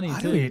it's funny too.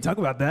 I didn't even talk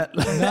about that.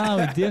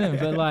 No, we didn't.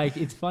 But like,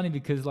 it's funny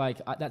because like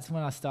that's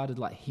when I started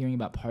like hearing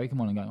about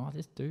Pokemon and going, oh,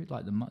 this dude,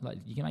 like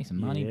you can make some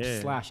money.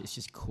 It's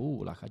just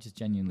cool. Like I just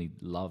genuinely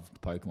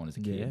loved Pokemon as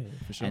a kid. Yeah,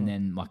 for sure. And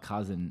then my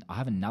cousin, I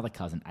have another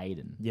cousin,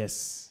 Aiden.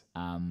 Yes.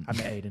 I met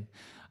Aiden.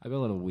 I got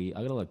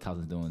a lot of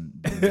cousins doing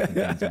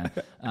different things,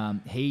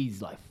 man.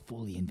 He's like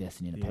fully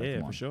invested in Pokemon.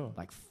 Yeah, for sure.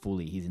 Like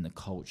fully. He's in the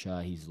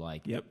culture. He's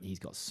like, he's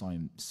got so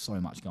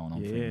much going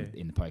on for him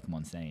in the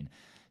Pokemon scene.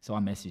 So I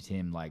messaged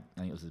him like,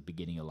 I think it was the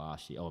beginning of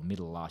last year or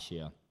middle of last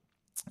year.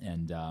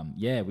 And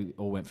we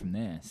all went from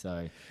there.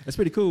 So it's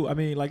pretty cool. I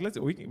mean, like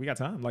we got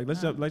time. Like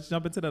let's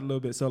jump into that a little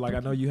bit. So like I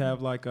know you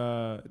have like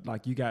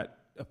you got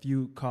a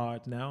few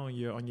cards now on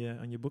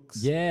your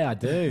books. Yeah, I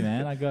do,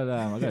 man. I got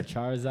a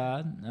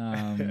Charizard,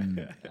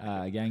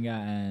 Gengar,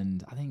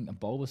 and I think a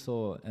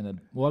Bulbasaur and I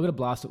got a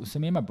Blastoise. So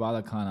me and my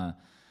brother kind of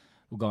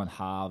will go in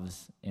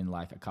halves in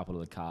like a couple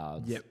of the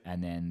cards. Yep.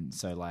 And then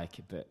so like,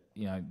 but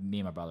you know, me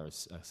and my brother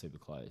are super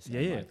close.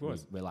 Yeah, like, of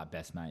course. We're like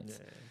best mates.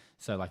 Yeah.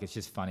 So like it's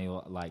just funny,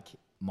 like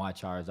my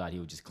Charizard he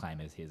would just claim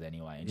it as his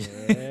anyway,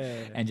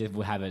 and just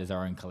we'll have it as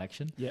our own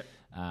collection. Yep.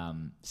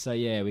 So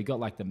yeah, we got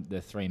like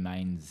the three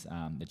mains: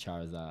 the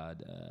Charizard,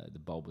 the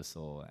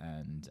Bulbasaur,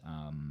 and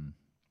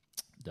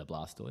the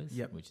Blastoise,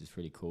 which is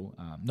pretty cool.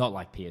 Not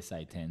like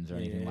PSA 10s or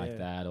anything like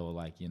that, or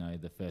like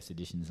the first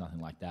editions,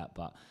 nothing like that.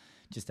 But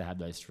just to have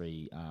those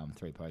three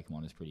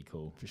Pokemon is pretty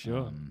cool for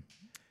sure.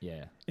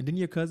 Yeah. And then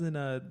your cousin,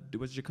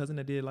 was your cousin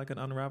that did like a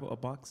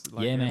box?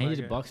 Like, yeah, man, he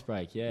did a box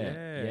break.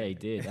 Yeah, he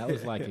did. That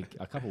was like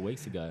a couple of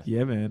weeks ago.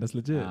 Yeah, man, that's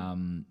legit.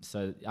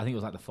 So I think it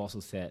was like the fossil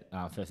set,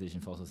 first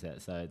edition fossil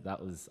set. So I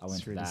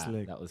went to that.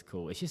 Slick. That was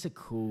cool. It's just a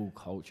cool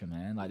culture,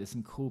 man. Like there's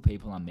some cool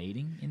people I'm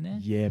meeting in there.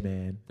 Yeah,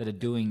 man. That are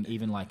doing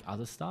even like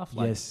other stuff,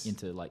 like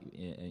into like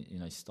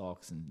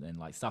stocks and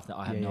like stuff that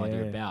I have no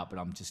idea about, but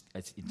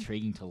it's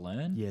intriguing to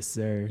learn. Yes,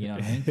 sir. You know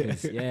what I mean?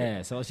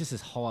 'Cause, so it's just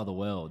this whole other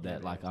world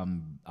that like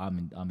I'm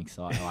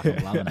excited. Like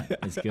I'm loving it.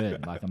 It's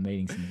good. Like I'm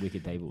meeting some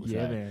wicked people.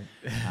 Yeah, so,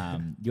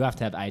 man. You have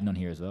to have Aiden on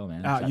here as well,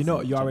 man.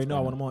 You already know I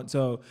want him on.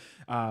 So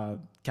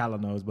Calla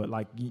knows, but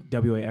like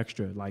WA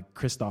Extra, like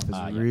Christoph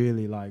is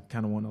really like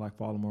kind of want to like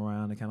follow him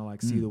around and kind of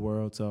like see the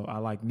world. So I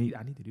need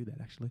to do that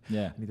actually.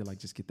 Yeah, I need to like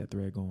just get that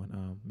thread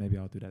going. Maybe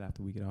I'll do that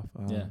after we get off.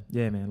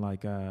 Yeah, man.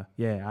 Like I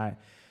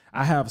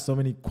have so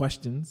many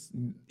questions.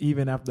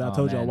 Even after I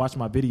told you I watched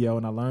my video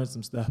and I learned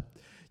some stuff.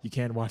 You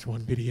can't watch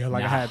one video.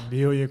 Like I had a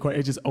million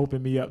questions. It just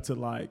opened me up to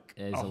like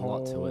there's a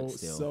lot to it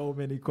still. So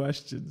many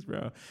questions,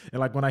 bro.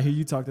 And like when I hear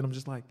you talk, then I'm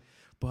just like,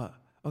 but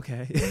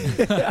okay.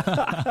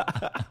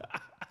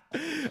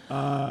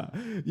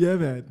 Yeah,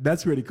 man,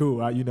 that's pretty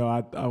cool. I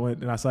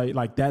went and I saw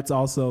like that's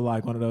also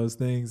like one of those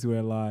things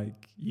where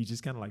like you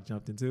just kind of like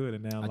jumped into it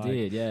and now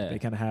they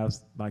kind of have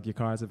like your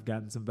cards have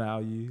gotten some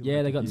value. Yeah,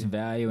 like, they got some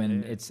value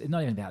and it's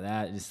not even about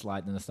that. It's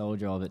like the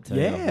nostalgia of it too.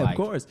 Yeah, of of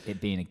course. It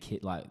being a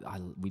kid, like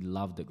we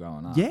loved it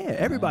growing up. Yeah,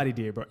 everybody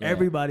did, bro. Yeah.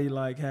 Everybody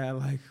like had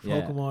like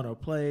Pokemon or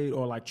played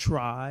or like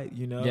tried.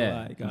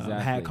 Exactly.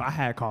 I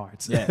had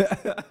cards.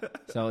 Yeah.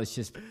 So it's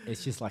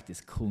just like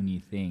this cool new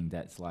thing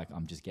that's like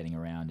I'm just getting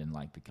around and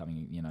like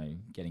becoming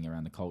getting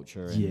around the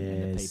culture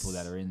and the people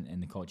that are in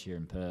the culture here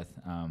in Perth.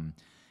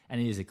 And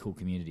it is a cool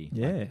community.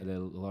 Yeah. Like, there are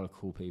a lot of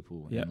cool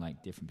people Yep. and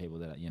like different people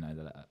that are,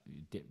 that are,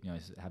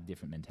 have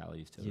different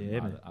mentalities to Yeah,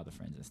 them, man. other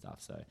friends and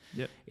stuff. So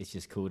Yep. it's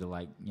just cool to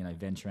like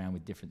venture around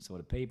with different sort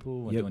of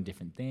people and Yep. doing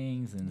different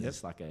things, and Yep.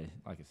 it's like I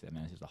said,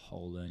 man, it's just a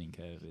whole learning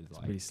curve with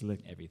Pretty like slick.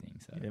 everything.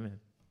 So Yeah, man.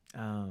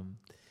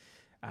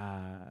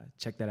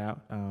 Check that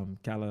out.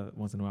 Kala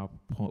once in a while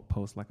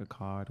post like a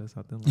card or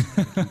something.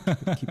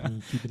 Like, keep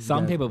it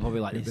some together. people are probably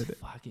like, Yeah, this but-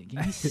 fucking,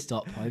 can you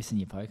stop posting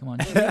your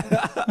Pokemon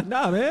shit?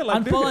 Nah, man.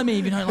 Like, Unfollow me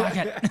if you don't like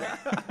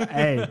it.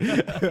 Hey,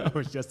 I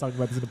was just talking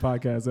about this in the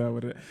podcast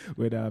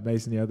with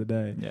Mason the other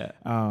day. Yeah.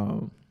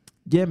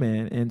 Yeah,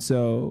 man. And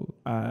so,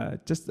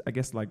 just I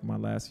guess like my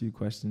last few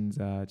questions,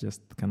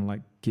 just kind of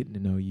like getting to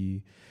know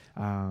you,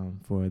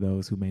 for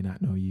those who may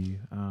not know you,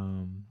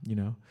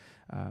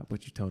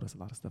 but you told us a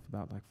lot of stuff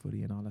about like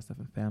footy and all that stuff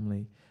and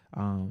family.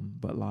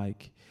 But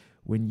like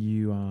when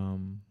you,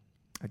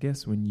 I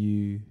guess when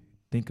you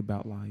think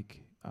about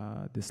like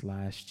this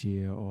last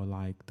year or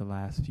like the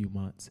last few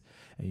months,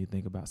 and you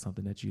think about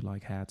something that you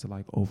like had to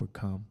like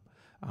overcome,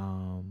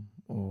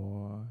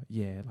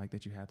 like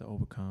that you had to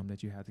overcome,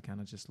 that you had to kind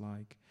of just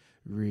like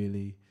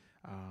really,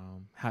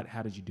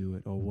 how did you do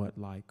it, or what,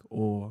 like,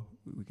 or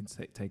we can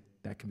say, take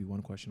that can be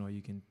one question, or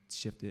you can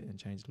shift it and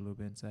change it a little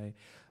bit and say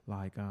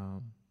like,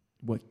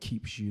 what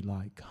keeps you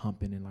like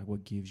humping, and like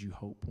what gives you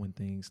hope when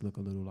things look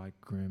a little like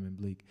grim and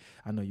bleak.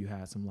 I know you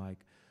had some like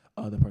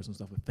other personal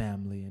stuff with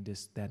family and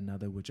this, that, and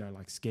other, which are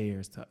like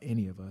scares to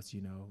any of us,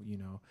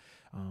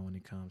 when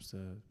it comes to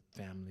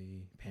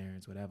family,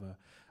 parents, whatever.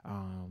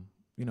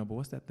 But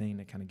what's that thing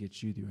that kind of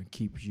gets you through and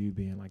keeps you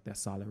being like that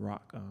solid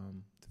rock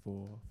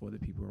for the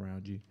people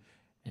around you?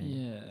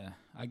 Yeah,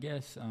 I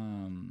guess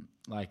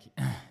like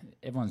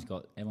everyone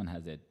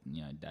has their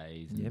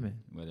days, and Yeah, man.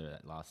 whether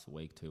that lasts a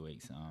week, 2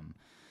 weeks.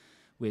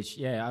 Which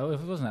if it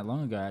wasn't that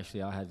long ago,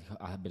 actually, I had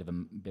a bit of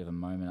a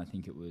moment. I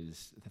think it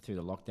was through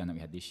the lockdown that we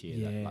had this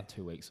year, like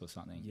 2 weeks or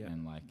something, Yeah.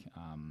 and like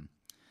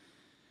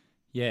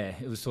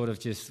it was sort of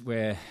just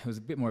where it was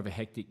a bit more of a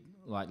hectic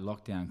like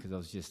lockdown, because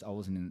I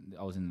was in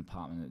an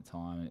apartment at the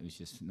time, and it was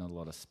just not a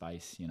lot of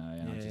space, and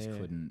I just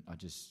couldn't. I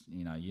just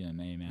me,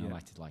 man. Yeah. I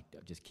like to like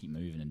just keep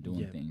moving and doing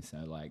Yeah. things. So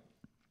like,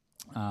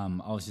 I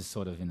was just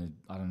sort of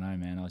I don't know,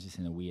 man. I was just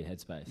in a weird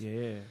headspace.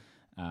 Yeah.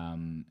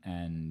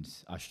 And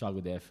I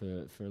struggled there for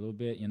a little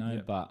bit,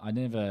 Yeah. but I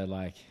never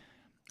like.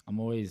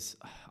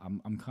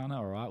 I'm kind of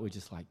alright with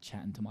just like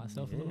chatting to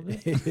myself a little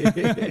bit.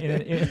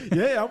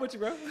 Yeah, I'm with you,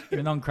 bro. In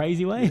a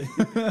non-crazy way.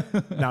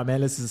 Nah, man,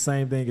 this is the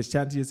same thing as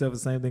chatting to yourself. The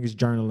same thing as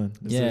journaling.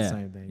 This is the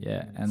same thing.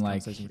 Yeah, It's and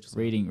like conversation with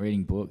yourself.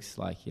 reading books,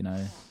 like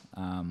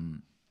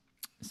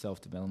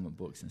self-development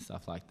books and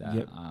stuff like that.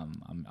 Yep.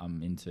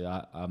 I'm into.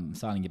 I'm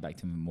starting to get back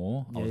to them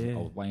more. I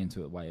was way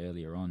into it way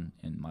earlier on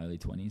in my early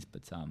 20s,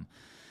 but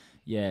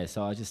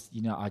so I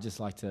just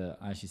like to.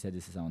 I actually said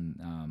this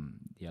on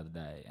the other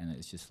day, and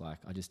it's just like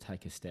I just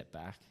take a step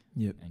back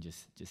Yep. and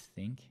just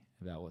think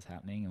about what's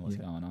happening and what's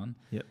Yep. going on.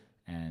 Yep.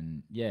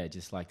 And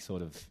just like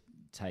sort of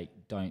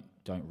don't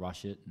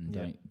rush it, and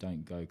Yep.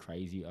 don't go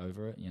crazy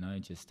over it.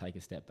 Just take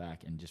a step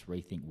back and just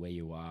rethink where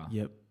you are,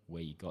 Yep.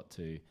 where you got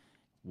to,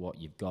 what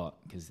you've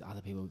got, because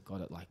other people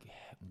got it like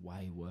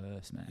way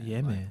worse, man. Yeah,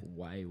 like, man.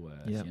 way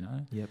worse. Yep.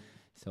 Yep.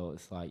 So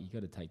it's like you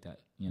got to take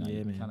that. You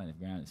man. can't let it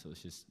ground. So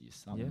it's just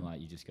something Yeah.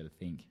 like you just got to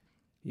think.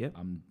 Yep.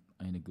 I'm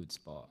in a good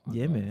spot.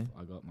 Man.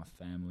 I got my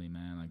family,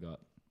 man. I got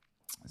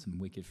some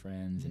wicked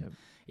friends, Yep. and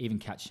even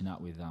catching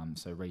up with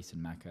so Reese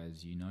and Macca,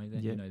 as you know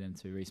them, Yep. you know them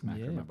too. Reese, Macca,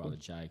 Yeah, and my of brother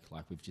course. Jake.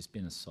 Like we've just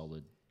been a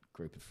solid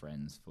group of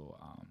friends for.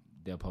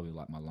 They're probably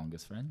like my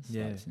longest friends,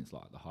 Yeah. like, since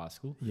like the high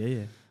school.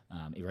 Yeah.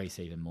 Reese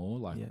even more.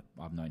 Like Yep.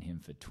 I've known him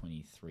for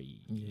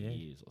 23 Yeah.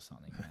 years or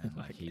something. Man.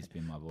 Like he's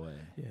been my boy.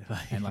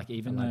 Yeah. And like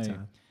even a though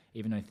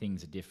lifetime.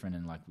 things are different,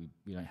 and like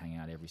we don't hang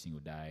out every single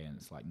day, and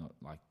it's like not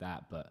like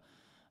that, but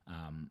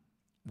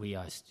we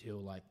are still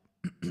like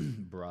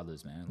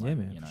brothers, man. Like, Yeah,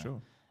 man. For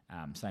sure.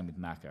 Same with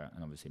Macca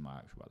and obviously my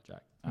actual brother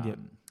Jack. Yep.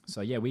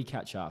 So yeah, we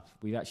catch up.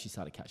 We've actually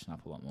started catching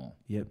up a lot more.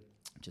 Yep.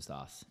 Just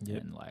us.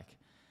 Yep. And like,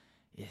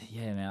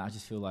 yeah, man. I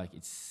just feel like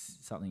it's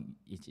something.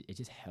 It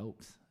just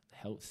helps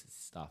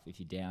stuff if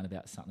you're down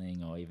about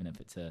something, or even if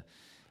it's I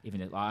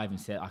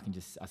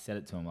said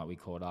it to him, like we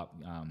caught up.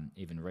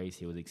 Even Reese,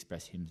 he would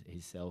express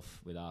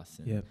himself with us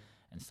and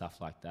stuff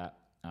like that.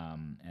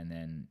 And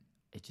then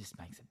it just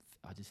makes it.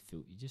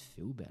 You just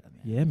feel better,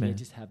 man. Yeah, man. You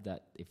just have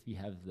that. If you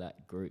have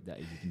that group that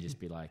you can just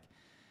be like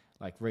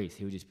Reese,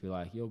 he would just be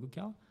like, "You're good,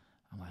 Cal."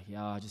 I'm like,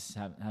 "Yeah, I just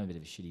have a bit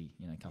of a shitty,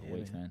 couple of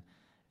weeks, man."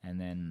 And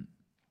then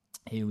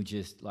he would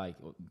just like,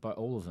 but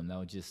all of them, they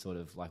were just sort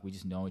of like, we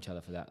just know each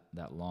other for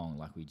that long.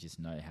 Like we just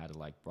know how to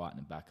like brighten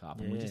it back up,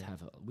 and we just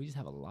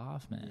have a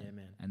laugh, man. Yeah,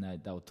 man.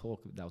 And they'll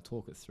talk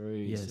it through.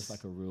 Yes. It's just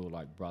like a real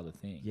like brother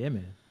thing. Yeah,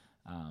 man.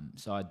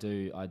 So I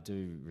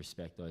do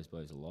respect those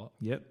boys a lot.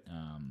 Yep.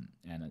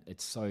 And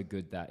it's so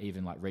good that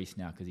even like Reese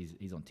now, because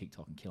he's on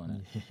TikTok and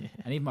killing it,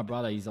 and even my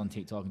brother, he's on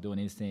TikTok and doing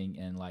his thing,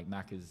 and like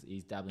Mac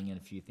he's dabbling in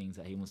a few things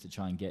that he wants to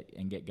try and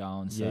get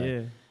going.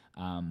 So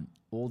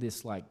all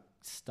this like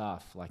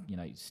stuff like, you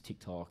know, it's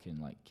TikTok and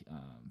like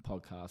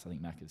podcasts. I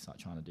think Mac is like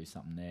trying to do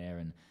something there,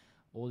 and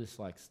all this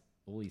like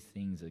all these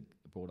things have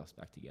brought us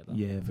back together.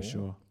 Yeah, more, for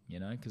sure. You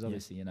know, because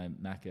obviously, you know,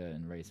 Macca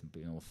and Reese have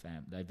been all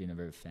they've been a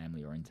very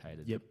family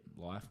orientated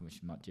life, which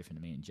is much different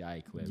to me and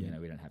Jake, where you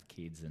know we don't have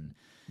kids and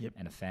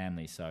a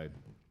family, so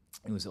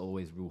it was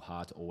always real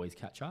hard to always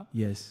catch up.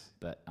 Yes.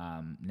 But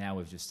now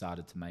we've just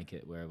started to make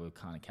it where we're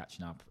kind of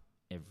catching up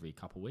every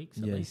couple of weeks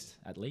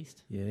at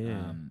least.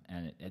 Yeah.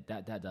 And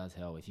that does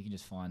help if you can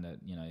just find that,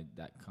 you know,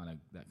 that kind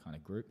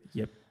of group.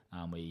 Yep.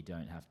 Where you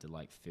don't have to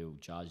like feel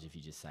judged if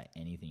you just say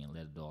anything and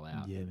let it all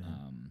out. Yeah,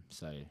 man.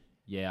 So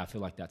yeah, I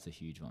feel like that's a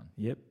huge one.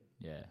 Yep.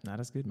 Yeah. No,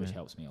 that's good, man. Which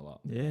helps me a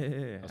lot.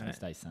 Yeah. Helps me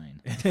stay sane.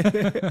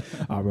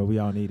 Oh, bro, we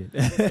all need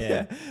it.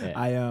 Yeah.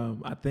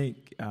 I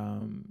think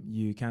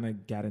you kind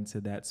of got into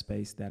that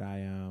space that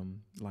I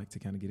like to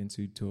kind of get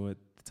into toward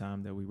the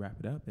time that we wrap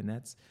it up, and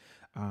that's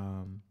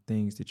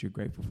things that you're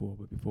grateful for.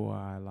 But before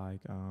I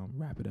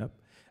wrap it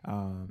up,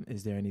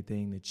 is there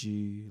anything that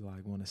you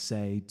like want to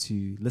say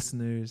to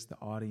listeners, the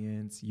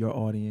audience, your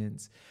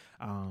audience?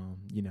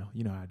 You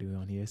know how I do it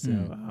on here. So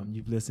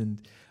you've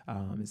listened.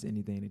 Is there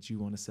anything that you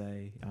want to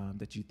say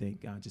that you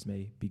think just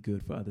may be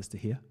good for others to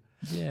hear?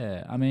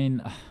 Yeah, I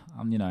mean,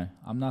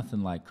 I'm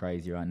nothing like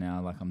crazy right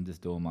now. Like I'm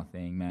just doing my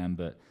thing, man.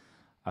 But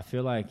I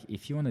feel like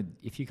if you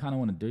kind of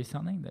want to do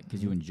something that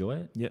because you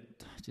enjoy it,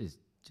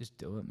 just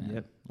do it,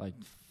 man. Like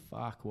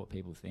fuck what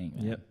people think,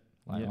 man.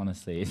 Like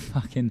honestly, it's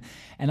fucking.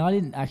 And I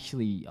didn't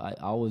actually.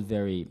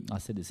 I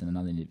said this in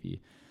another interview.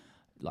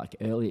 Like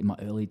in my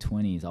early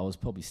 20s, I was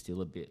probably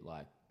still a bit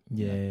like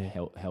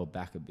held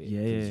back a bit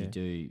because you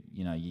do,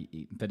 you know.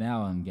 But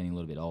now I'm getting a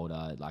little bit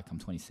older. Like I'm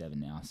 27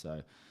 now,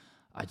 so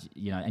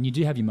and you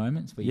do have your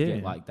moments where you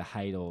get like the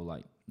hate or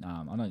like.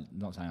 I'm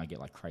not saying I get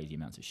like crazy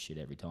amounts of shit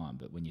every time,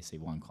 but when you see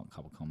one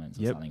couple comments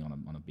or something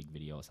on a big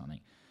video or something,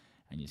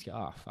 and you just go,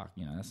 oh fuck,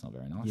 you know, that's not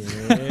very nice.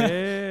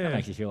 Yeah, that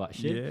makes you feel like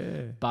shit.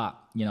 Yeah. But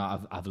you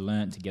know, I've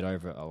learned to get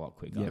over it a lot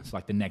quicker. It's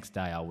like the next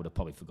day I would have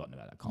probably forgotten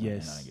about that comment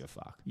and I don't give a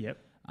fuck.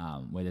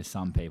 Where there's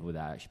some people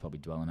that actually probably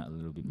dwell on it a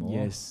little bit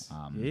more.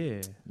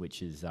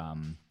 Which is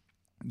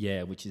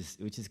which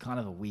is kind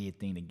of a weird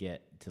thing to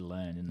get to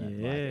learn, isn't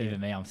it? Like, even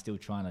me, I'm still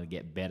trying to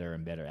get better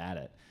and better at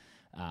it.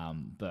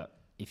 But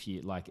if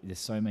you like, there's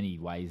so many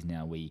ways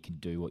now where you can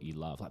do what you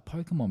love, like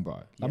Pokemon,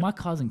 bro. Like my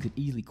cousin could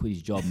easily quit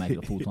his job and make it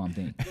a full-time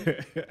thing.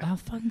 How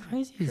fucking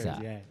crazy is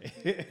that?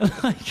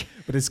 Like,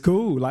 but it's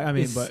cool. Like I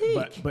mean,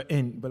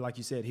 but like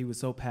you said, he was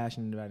so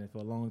passionate about it for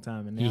a long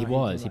time, and now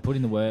he put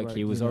in the work.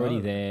 He was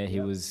already there. He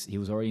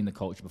was already in the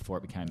culture before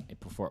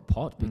it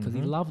popped because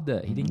he loved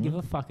it. He didn't give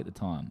a fuck at the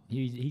time.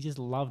 He just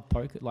loved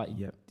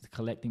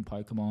collecting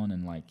Pokemon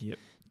and like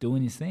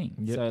doing his thing.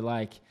 So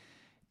like.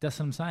 That's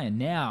what I'm saying.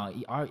 Now,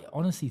 I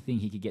honestly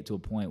think he could get to a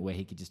point where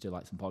he could just do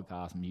like some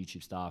podcasts and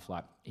YouTube stuff.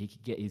 Like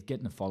he's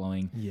getting a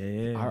following.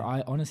 Yeah.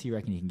 I honestly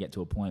reckon he can get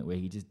to a point where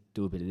he just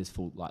do a bit of this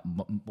full, like,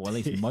 well, at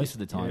least most of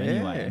the time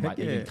anyway. Like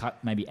he can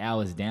cut maybe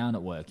hours down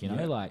at work, you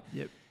know, like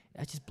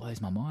that just blows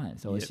my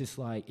mind. So it's just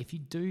like, if you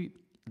do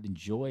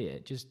enjoy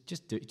it,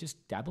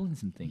 just dabble in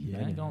some things,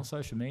 man. Go on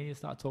social media,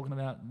 start talking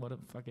about what a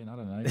fucking, I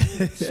don't know,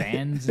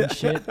 sands and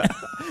shit.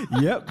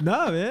 No,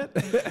 man.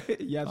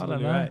 You're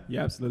absolutely right.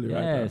 You're absolutely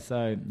right. Yeah,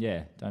 so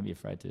don't be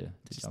afraid to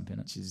jump in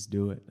it. Just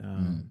do it.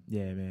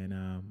 Yeah,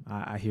 man.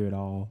 I hear it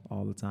all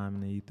the time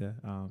in the ether.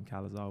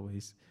 Kyle is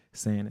always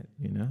saying it,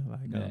 you know,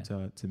 like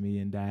to me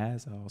and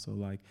Daz. I also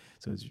like,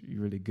 so it's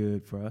really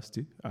good for us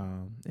too.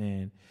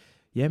 And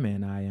yeah,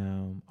 man, I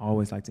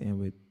always like to end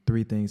with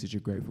 3 things that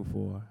you're grateful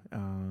for.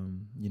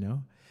 You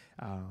know,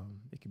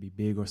 it could be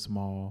big or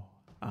small,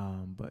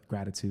 but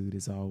gratitude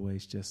is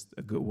always just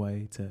a good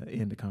way to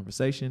end the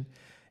conversation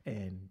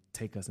and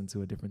take us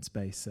into a different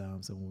space.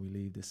 So when we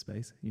leave this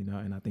space, you know,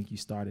 and I think you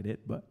started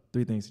it, but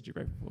 3 things that you're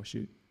grateful for.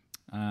 Shoot.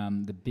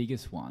 The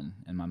biggest one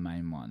and my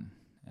main one,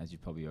 as you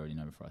probably already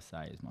know before I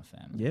say, is my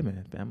family. Yeah,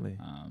 man, family.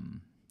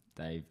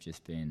 They've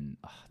just been,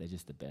 they're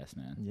just the best,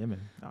 man. Yeah,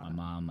 man. My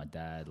mom, my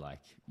dad, like,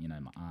 you know,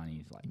 my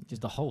aunties, like,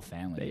 just the whole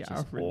family. They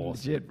are pretty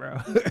awesome. legit, bro.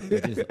 They're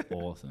just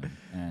awesome.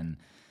 And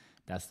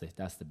that's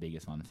the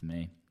biggest one for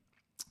me.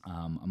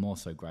 I'm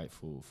also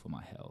grateful for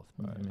my health,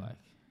 bro. Like,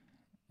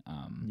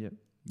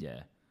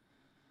 yeah.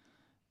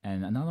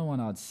 And another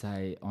one I'd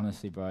say,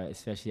 honestly, bro,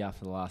 especially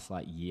after the last,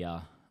 like,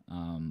 year,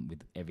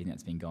 with everything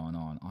that's been going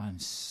on, I'm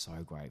so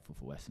grateful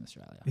for Western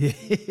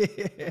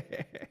Australia.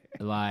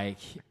 Like,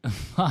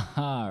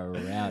 far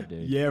out,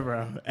 dude. Yeah,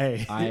 bro.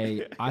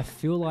 Hey, I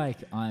feel like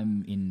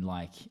I'm in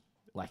like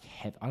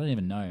heaven. I don't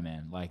even know,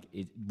 man. Like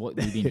what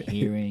we've been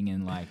hearing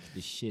and like the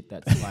shit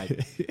that's like,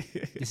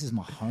 this is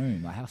my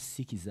home. Like, how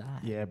sick is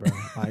that? Yeah, bro.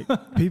 Like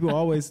people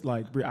always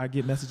like, I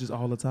get messages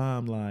all the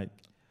time like,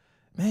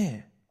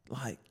 man,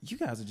 like you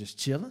guys are just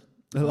chilling.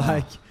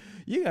 Like,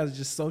 you guys are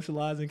just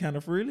socializing kind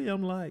of freely.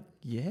 I'm like,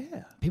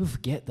 yeah. People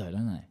forget though,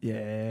 don't they?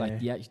 Yeah.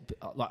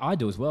 Like I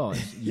do as well.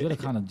 You got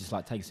to kind of just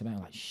like take a step back,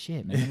 like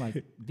shit, man.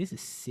 Like this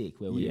is sick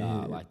where we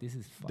are. Like this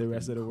is the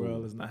rest of the cool.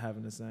 world is not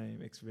having the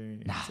same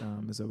experience.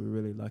 And so we're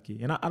really lucky.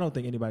 And I don't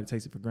think anybody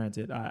takes it for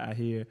granted. I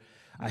hear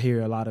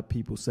a lot of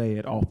people say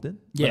it often.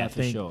 Yeah,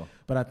 for sure.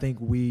 But I think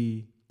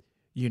we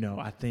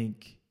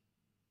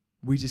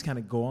just kind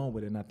of go on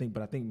with it. And I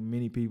think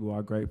many people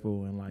are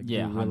grateful and like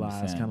we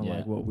realize kind of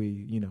like what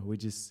we've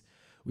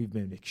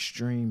been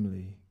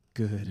extremely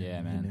good. Yeah,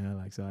 and, man. You know,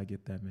 like, so I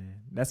get that, man.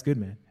 That's good,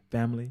 man.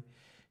 Family,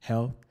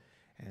 health,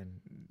 and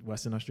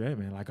Western Australia,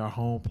 man, like our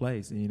home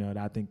place. And, you know,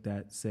 I think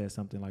that says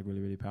something like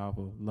really, really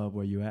powerful. Love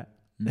where you at.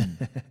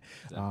 Exactly.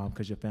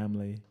 'Cause your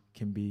family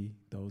can be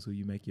those who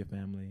you make your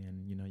family,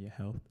 and, you know, your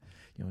health.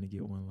 You only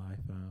get one life.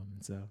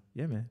 So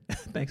yeah, man.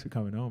 Thanks for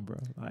coming on, bro.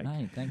 Like,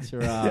 mate, thanks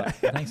for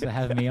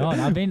having me on.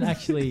 I've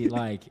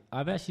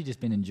actually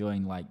just been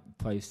enjoying like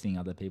posting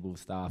other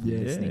people's stuff and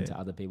listening to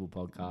other people's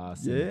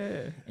podcasts.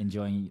 And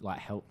enjoying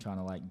like trying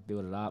to like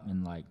build it up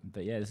and like.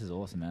 But yeah, this is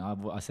awesome, man.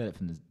 I said it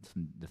from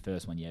the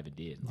first one you ever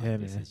did. Like,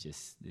 this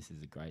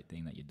is a great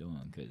thing that you're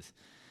doing because.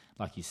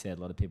 Like you said,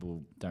 a lot of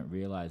people don't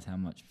realize how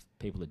much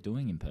people are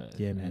doing in Perth.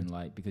 Yeah, man. And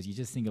like, because you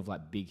just think of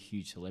like big,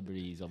 huge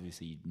celebrities,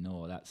 obviously you know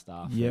all that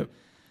stuff. Yep.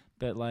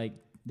 But like,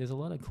 there's a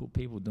lot of cool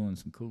people doing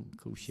some cool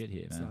shit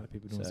here, man. A lot of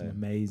people doing some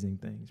amazing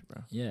things,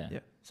 bro. Yeah.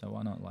 Yep. So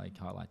why not like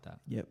highlight that?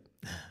 Yep.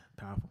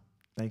 Powerful.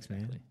 Thanks,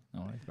 man.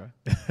 No worries, bro.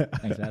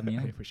 Thanks for having me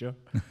on. Hey, for sure.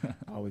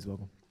 Always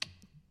welcome.